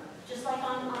are, just like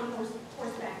on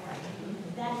horseback riding.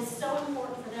 That is so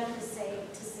important for them to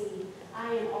see,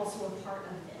 I am also a part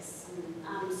of this.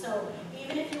 So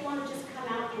even if you want to just come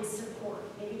out and support,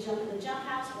 maybe jump in the jump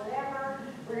house, whatever,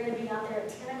 we're going to be out there at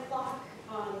 10 o'clock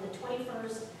on the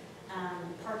 21st.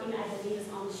 Parking, I believe, is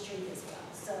on the street as well.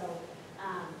 So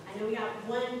I know we got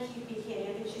one QP candidate,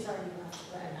 I think she's already left,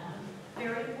 but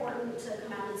very important to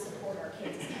come out and support our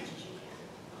kids as much as you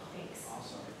can. Thanks.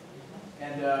 Awesome.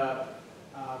 And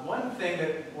one thing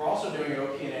that we're also doing at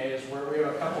OPNA is where we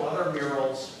have a couple other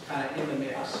murals kind of in the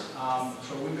mix.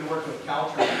 So we've been working with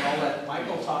Caltrans, and I'll let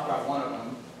Michael talk about one of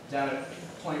them down at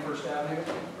 21st Avenue.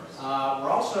 We're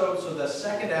also, so the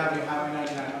 2nd Avenue Highway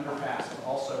 99 underpass is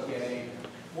also getting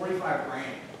 $45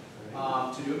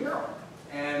 grand to do a mural.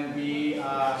 And we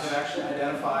have actually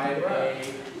identified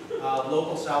a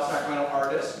local South Sacramento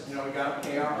artist. You know, we got to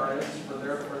pay our artists for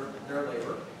their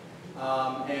labor.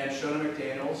 And Shona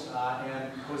McDaniels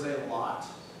and Jose Lott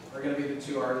are going to be the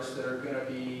two artists that are going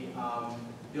to be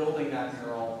building that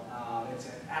mural. It's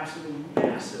an absolutely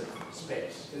massive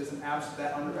space. It is an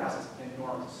that underpass is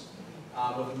enormous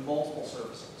with multiple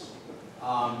services.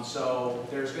 So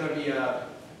there's going to be a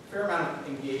fair amount of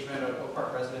engagement of Oak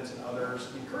Park residents and others.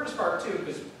 In Curtis Park too,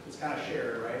 because it's kind of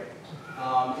shared,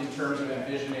 right? In terms of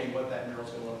envisioning what that mural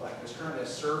is going to look like. There's currently a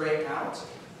survey out.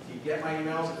 If you get my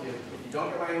emails, if you don't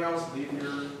get my emails, leave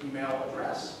your email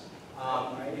address.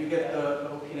 If you get the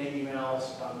OPNA emails,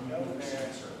 you can receive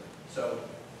a survey. So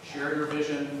share your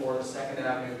vision for the 2nd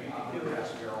Avenue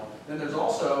underpass mural. Then there's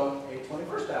also a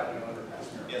 21st Avenue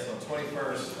underpass mural. Yes, on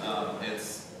 21st,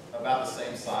 it's about the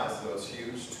same size, so it's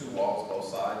huge, 2 walls both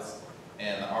sides.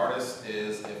 And the artist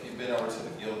is, if you've been over to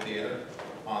the Guild Theater,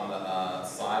 on the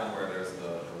side where there's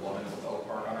the woman with Oak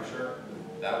Park on her shirt,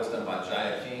 that was done by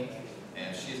Jaya King,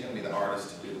 and she's going to be the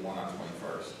artist to do the one on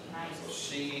 21st. Nice. So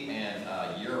she and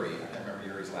Yuri, I can't remember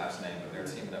Yuri's last name, but they're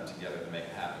teaming up together to make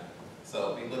it happen.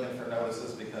 So be looking for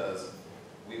notices because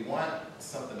we want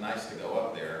something nice to go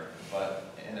up there, but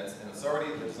it's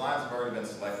already, the designs have already been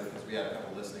selected because we had a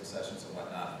couple listening sessions and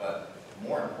whatnot, but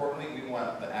more importantly, we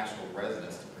want the actual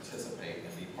residents to participate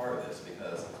and be part of this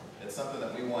because it's something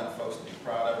that we want folks to be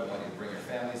proud of. We want you to bring your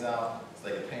families out so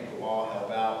they can paint the wall,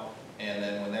 help out, and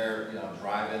then when they're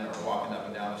driving or walking up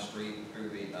and down the street through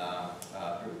the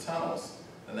tunnels,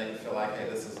 then they can feel like, hey,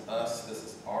 this is us, this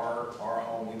is our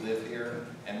home, we live here,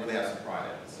 and really have some pride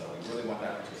in it. So we really want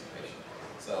that participation.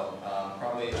 So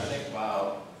probably, I think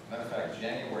about, matter of fact,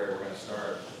 January, we're going to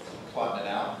start plotting it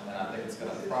out, and I think it's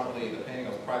going to probably, the painting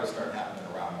will probably start happening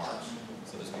around March.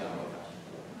 So just be on the lookout.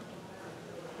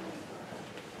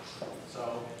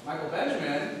 So Michael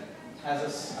Benjamin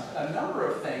has a number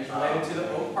of things related to the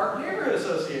Oak Park Neighborhood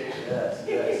Association. Yes.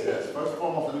 First and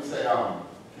foremost, let me say,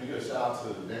 can you give a shout out to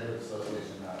the Neighborhood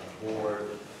Association, board,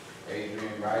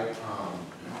 Adrian, right?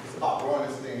 It's about growing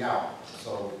this thing out.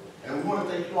 So, and we want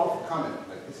to thank you all for coming.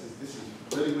 Like this is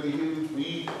really, really huge.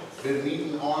 We've been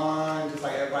meeting online just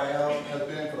like everybody else has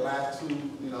been for the last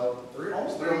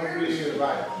almost three years,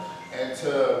 right? And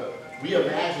to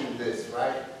reimagine this,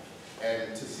 right?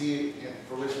 And to see it in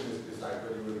fruition is like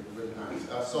really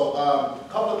nice. So a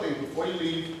couple of things before you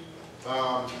leave.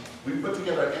 We put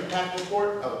together an impact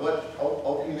report of what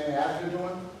OPNA has been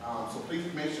doing. So please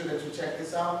make sure that you check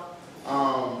this out.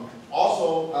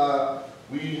 Also,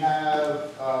 we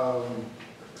have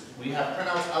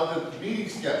printouts of the meeting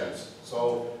schedules.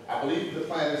 So I believe the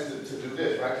plan is to do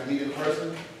this, right? To meet in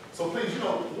person. So please,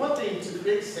 one thing to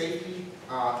create safety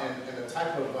and the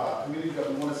type of community that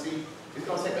we want to see, it's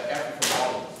going to take an effort from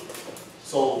all of us.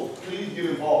 So please get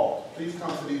involved. Please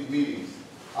come to these meetings.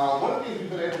 One of the things we've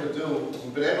been able to do,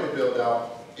 we've been able to build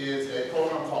out, is a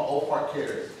program called Oak Park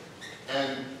Cares.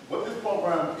 And what this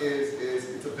program is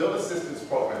it's a bill assistance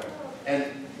program. And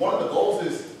one of the goals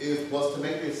was to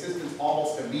make the assistance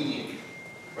almost immediate,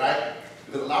 right?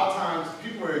 Because a lot of times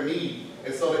people are in need,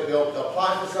 and so they'll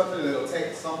apply for something and it'll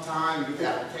take some time to get the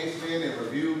application in and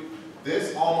review.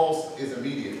 This almost is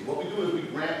immediate. What we do is we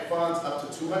grant funds up to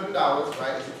 $200,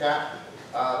 right, as a cap,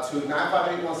 to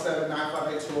 95817,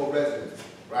 95820 residents,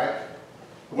 right?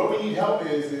 What we need help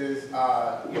is we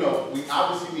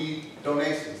obviously need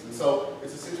donations. And so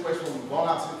it's a situation where we've gone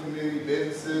out to the community,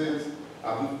 businesses,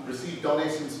 we've received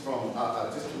donations from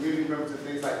just community members and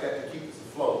things like that to keep us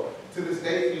afloat. To this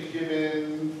date, we've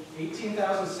given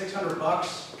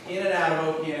 $18,600 in and out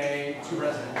of OPNA to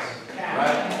residents.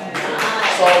 right?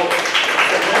 So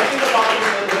the one thing about the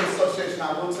neighborhood association I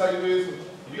will tell you is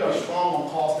we are strong on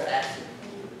calls to action.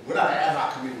 We're not an ad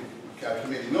hoc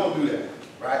committee. We don't do that,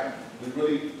 right? We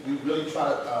really try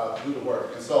to do the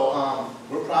work. And so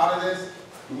we're proud of this.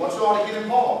 We want you all to get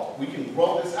involved. We can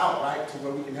grow this out, right, to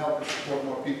where we can help and support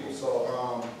more people.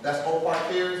 So that's Oak Park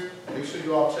Cares. Make sure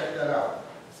you all check that out.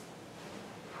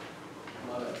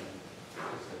 Love it.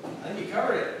 I think you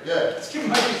covered it. Yeah. Let's give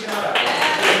Mike a shout out.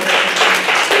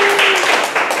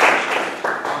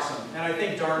 Awesome. And I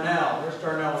think Darnell, where's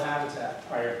Darnell with Habitat?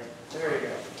 Right here. There you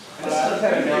go. And this is a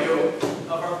preview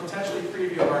of our potentially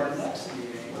preview of our next meeting.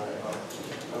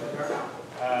 Darnell.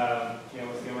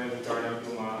 What's going on with Darnell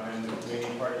Dumont? I'm the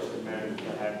community partnership manager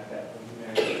for Habitat for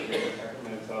Humanity here in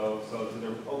Sacramento. So to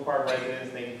the Oak Park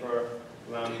residents, thank you for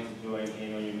allowing me to join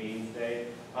in on your meeting today.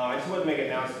 I just want to make an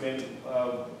announcement.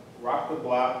 Rock the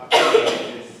Block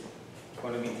is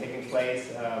going to be taking place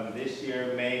this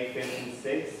year, May 5th and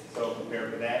 6th. So prepare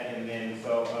for that. And then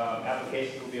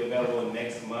applications will be available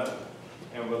next month.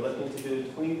 And we're looking to do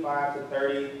 25 to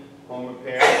 30 home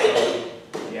repairs.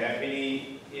 So if you have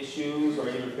any issues or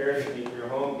any repairs you need for your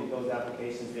home, get those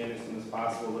applications in as soon as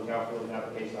possible. Look out for those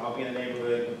applications. I'll be in the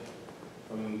neighborhood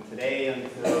from today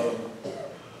until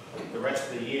the rest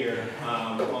of the year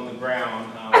on the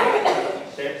ground,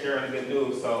 sharing good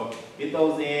news. So get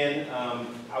those in,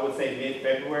 I would say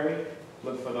mid-February.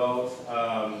 Look for those.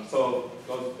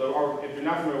 If you're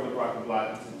not familiar with Rock the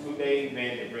Block, it's a 2-day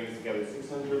event. It brings together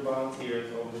 600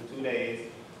 volunteers over the 2 days.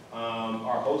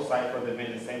 Our host site for the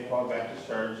event is St. Paul Baptist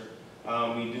Church.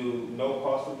 We do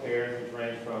no-cost repairs, which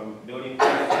range from building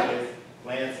fixtures,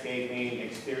 landscaping,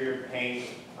 exterior paint.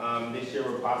 This year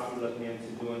we're possibly looking into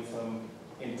doing some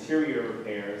interior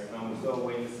repairs. We're still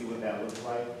waiting to see what that looks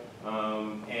like.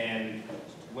 And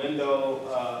window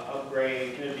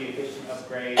upgrade, energy efficient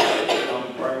upgrade. We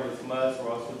partner with SMUS.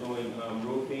 We're also doing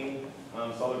roofing,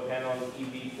 solar panels,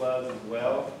 EV plugs as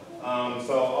well.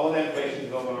 So all of that information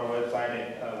is over on our website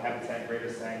at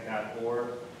habitatgreatersac.org,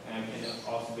 and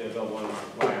it'll also be available on the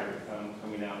flyer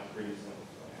coming out pretty soon.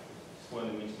 Just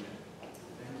wanted to mention that.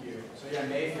 Thank you. So yeah,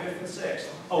 May 5th and 6th.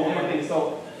 Oh, one more thing.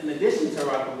 So in addition to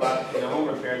Rock the Block and the home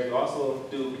repairs, we also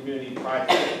do community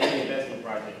projects, community investment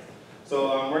projects.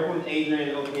 So I'm working with Adrian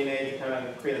and OPNA to kind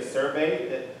of create a survey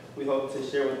that we hope to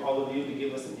share with all of you to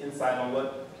give us some insight on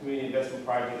what community investment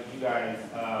projects you guys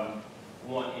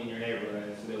want in your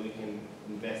neighborhood, so that we can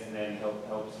invest in that and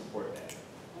help support that.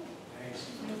 Thanks.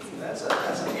 That's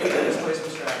an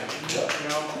displacement strategy. You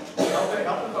know,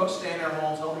 helping folks stay in their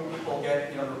homes, helping people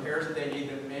get the repairs that they need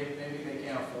that maybe they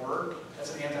can't afford.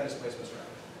 That's an anti-displacement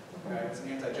strategy. Okay, it's an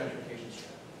anti-gentrification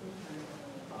strategy.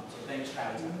 So thanks,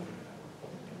 Habitat.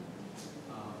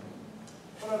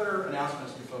 What other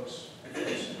announcements do folks have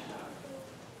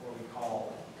before we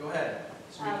call? Go ahead.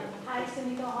 Hi,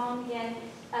 Sumiko Hong again.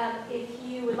 If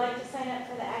you would like to sign up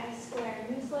for the Aggie Square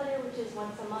newsletter, which is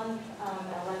once a month, an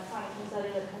electronic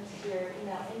newsletter that comes to your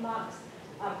email inbox,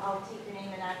 I'll take your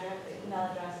name and email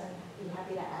address and be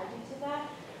happy to add you to that.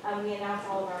 We announce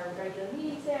all of our regular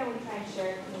meetings there. We try and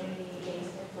share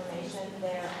community-based information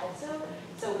there also.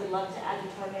 So we'd love to add you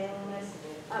to our mailing list.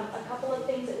 A couple of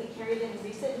things that we carried in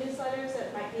recent newsletters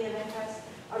that might be of interest.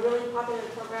 A really popular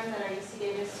program that our UC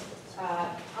Davis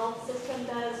health system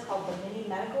does called the Mini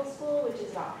Medical School, which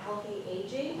is about healthy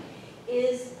aging,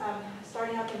 is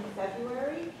starting up in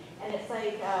February. And it's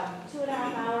like 2.5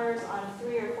 hours on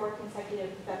 3 or 4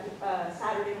 consecutive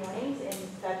Saturday mornings in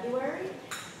February.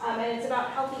 And it's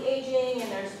about healthy aging,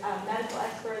 and there's medical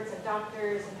experts and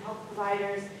doctors and health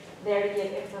providers there to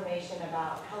give information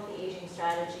about healthy aging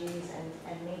strategies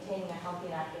and maintaining a healthy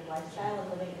and active lifestyle and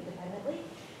living independently.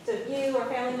 So if you or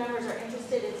family members are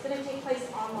interested, it's going to take place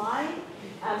online,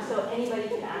 so anybody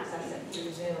can access it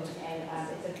through Zoom, and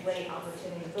it's a great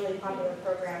opportunity. It's a really popular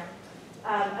program.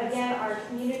 Again, our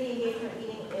community engagement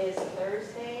meeting is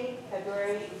Thursday,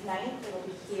 February 9th. It'll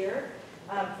be here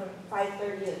from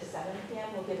 5:30 to 7 p.m.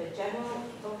 We'll give a general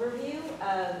overview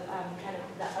of kind of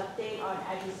the update on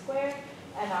Aggie Square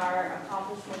and our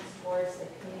accomplishments towards the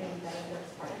Community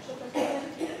Benefits Partnership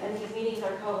Agreement. And these meetings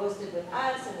are co-hosted with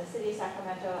us and the City of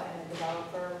Sacramento and the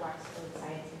developer, Waxford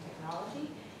Science and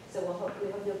Technology. So we hope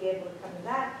you'll be able to come to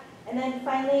that. And then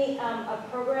finally, a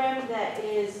program that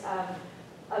is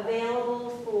available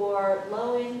for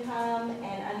low-income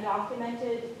and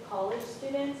undocumented college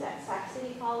students at Sac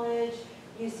City College,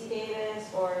 UC Davis,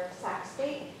 or Sac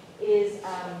State is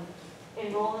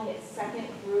enrolling its second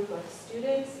group of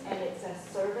students, and it's a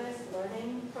service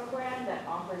learning program that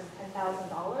offers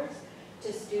 $10,000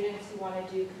 to students who want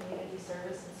to do community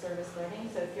service and service learning.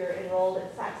 So if you're enrolled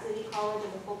at Sac City College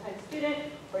as a full-time student,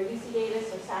 or UC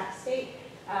Davis or Sac State,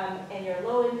 and you're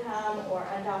low income or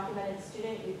undocumented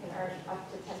student, you can earn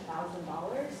up to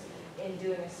 $10,000 in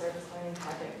doing a service learning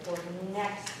project for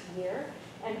next year.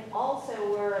 And also,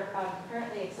 we're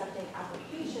currently accepting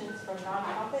applications from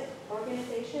nonprofit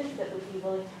organizations that would be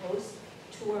willing to host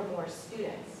 2 or more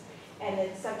students. And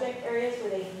the subject areas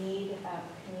where they need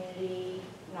community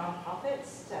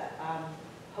nonprofits to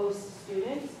host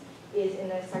students is in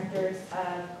the sectors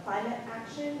of climate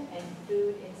action and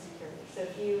food insecurity. So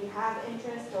if you have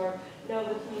interest or know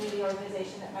of a community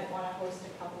organization that might want to host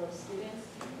a couple of students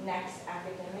next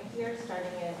academic year,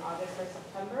 starting in August or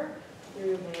September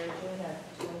through May or June of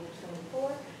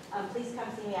 2024, please come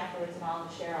see me afterwards and I'll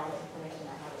share all the information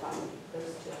I have about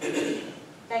those 2.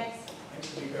 Thanks.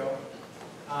 Thanks, Nico.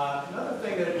 Another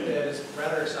thing that is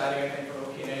rather exciting, I think, for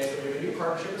OPNA is that we have a new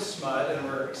partnership with SMUD, and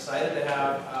we're excited to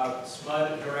have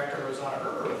SMUD Director Rosanna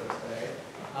Herber with us today.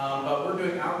 But we're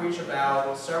doing outreach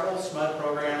about several SMUD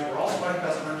programs. We're all SMUD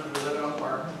customers. We live in Oak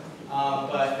Park.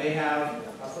 But they have,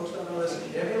 folks don't know this,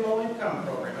 they have a low-income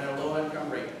program and a low-income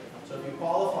rate. So if you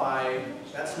qualify,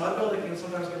 that SMUD bill that can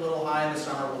sometimes get a little high in the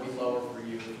summer will be lower for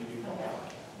you if you do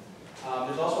qualify.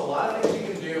 There's also a lot of things you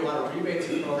can do, a lot of rebates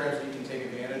and programs that you can take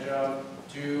advantage of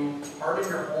to harden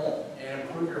your home and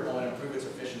improve your home and improve its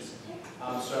efficiency.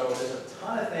 So there's a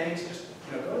ton of things. Just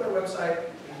go to their website.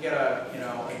 You can get a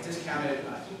a discounted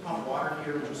heat pump water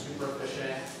heater, which is super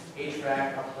efficient,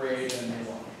 HVAC upgrade, and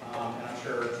I'm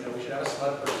sure we should have a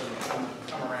SMUD person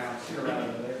come around, sit around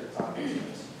over there to talk about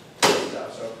this stuff.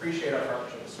 So appreciate our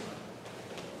partnership with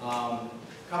SMUD.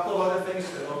 A couple of other things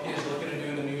that OPNA is looking to do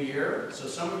in the new year. So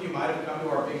some of you might have come to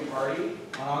our big party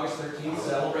on August 13th,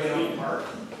 Celebrate Oak Park.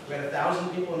 We had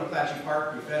 1,000 people in McClatchy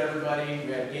Park. We fed everybody.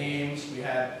 We had games. We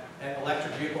had an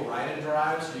electric vehicle ride-in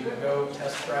drive, so you could go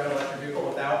test drive an electric vehicle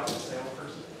without a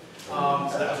salesperson.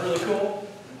 So that was really cool.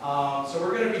 So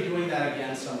we're going to be doing that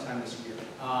again sometime this year.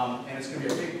 And it's going to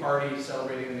be a big party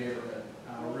celebrating the neighborhood.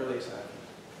 We're really excited.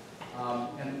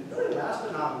 And really last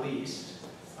but not least,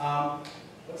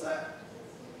 what's that?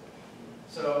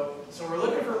 So we're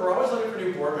always looking for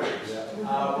new board members. We're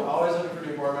always looking for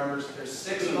new board members. There's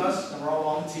 6 of us, and we're all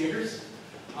volunteers.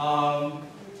 So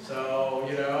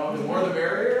the more the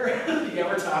merrier. You get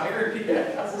retired.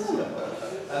 Yes.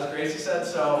 As Gracie said.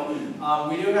 So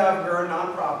we're a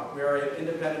nonprofit. We are an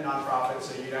independent nonprofit.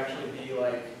 So you'd actually be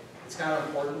like, it's kind of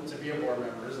important to be a board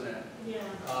member, isn't it? Yeah.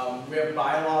 We have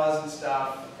bylaws and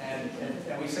stuff, and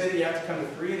we say that you have to come to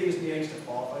 3 of these meetings to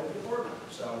qualify to be a board member.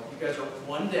 So you guys are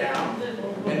 1 down,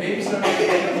 and maybe some of you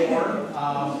get more,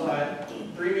 but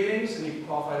 3 meetings and you can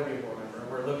qualify to be a board member.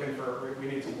 We're looking for, we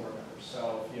need some board members.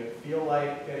 So if you feel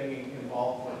like getting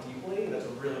involved more deeply, that's a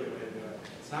really good way to do it.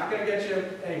 It's not going to get you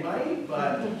any money,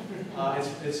 but it's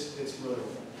really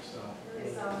worth it. So.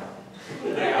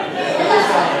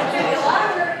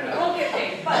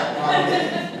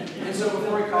 And so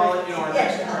before we call it, our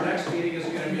next meeting is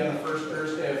going to be on the first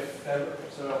Thursday of February.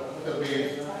 So it'll be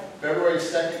February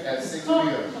 2nd at 6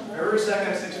 p.m. February 2nd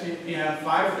at 6 p.m.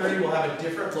 5:30 we'll have a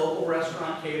different local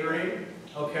restaurant catering.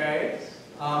 Okay.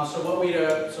 So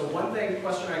one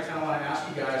question I kind of want to ask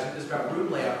you guys is about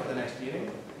room layout for the next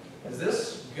meeting. Is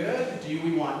this good? Do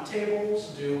we want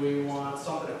tables? Do we want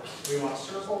something? Do we want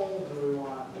circle? Do we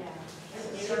want?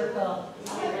 Circle.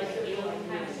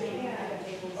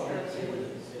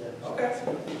 Okay.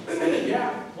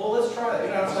 Yeah. Well, let's try it.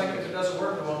 It's like if it doesn't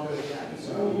work, we won't do it again.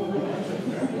 So.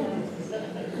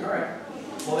 All right.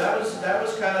 Well, that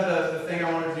was kind of the thing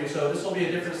I wanted to do. So this will be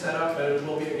a different setup, but it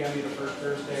will be again the first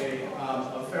Thursday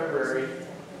of February.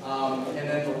 And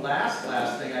then the last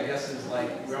thing I guess is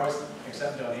we always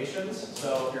accept donations.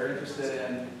 So if you're interested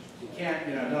in, you can't,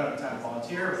 don't have time to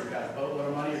volunteer, but you've got a boatload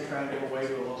of money you're trying to give away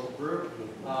to a local group. We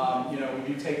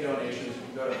do take donations. You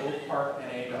can go to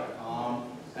oakparkna.com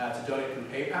to donate through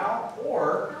PayPal,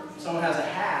 or if someone has a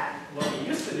hat, what we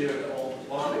used to do at the old,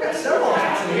 well, we've got several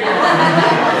hats in here.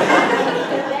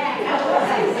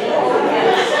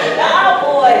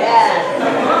 Cowboy hat.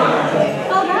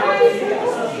 Oh, that would be cool.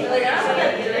 Like, I don't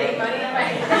have to get any money in my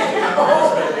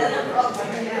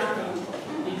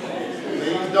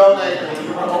Please donate.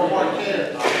 We want more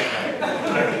kids.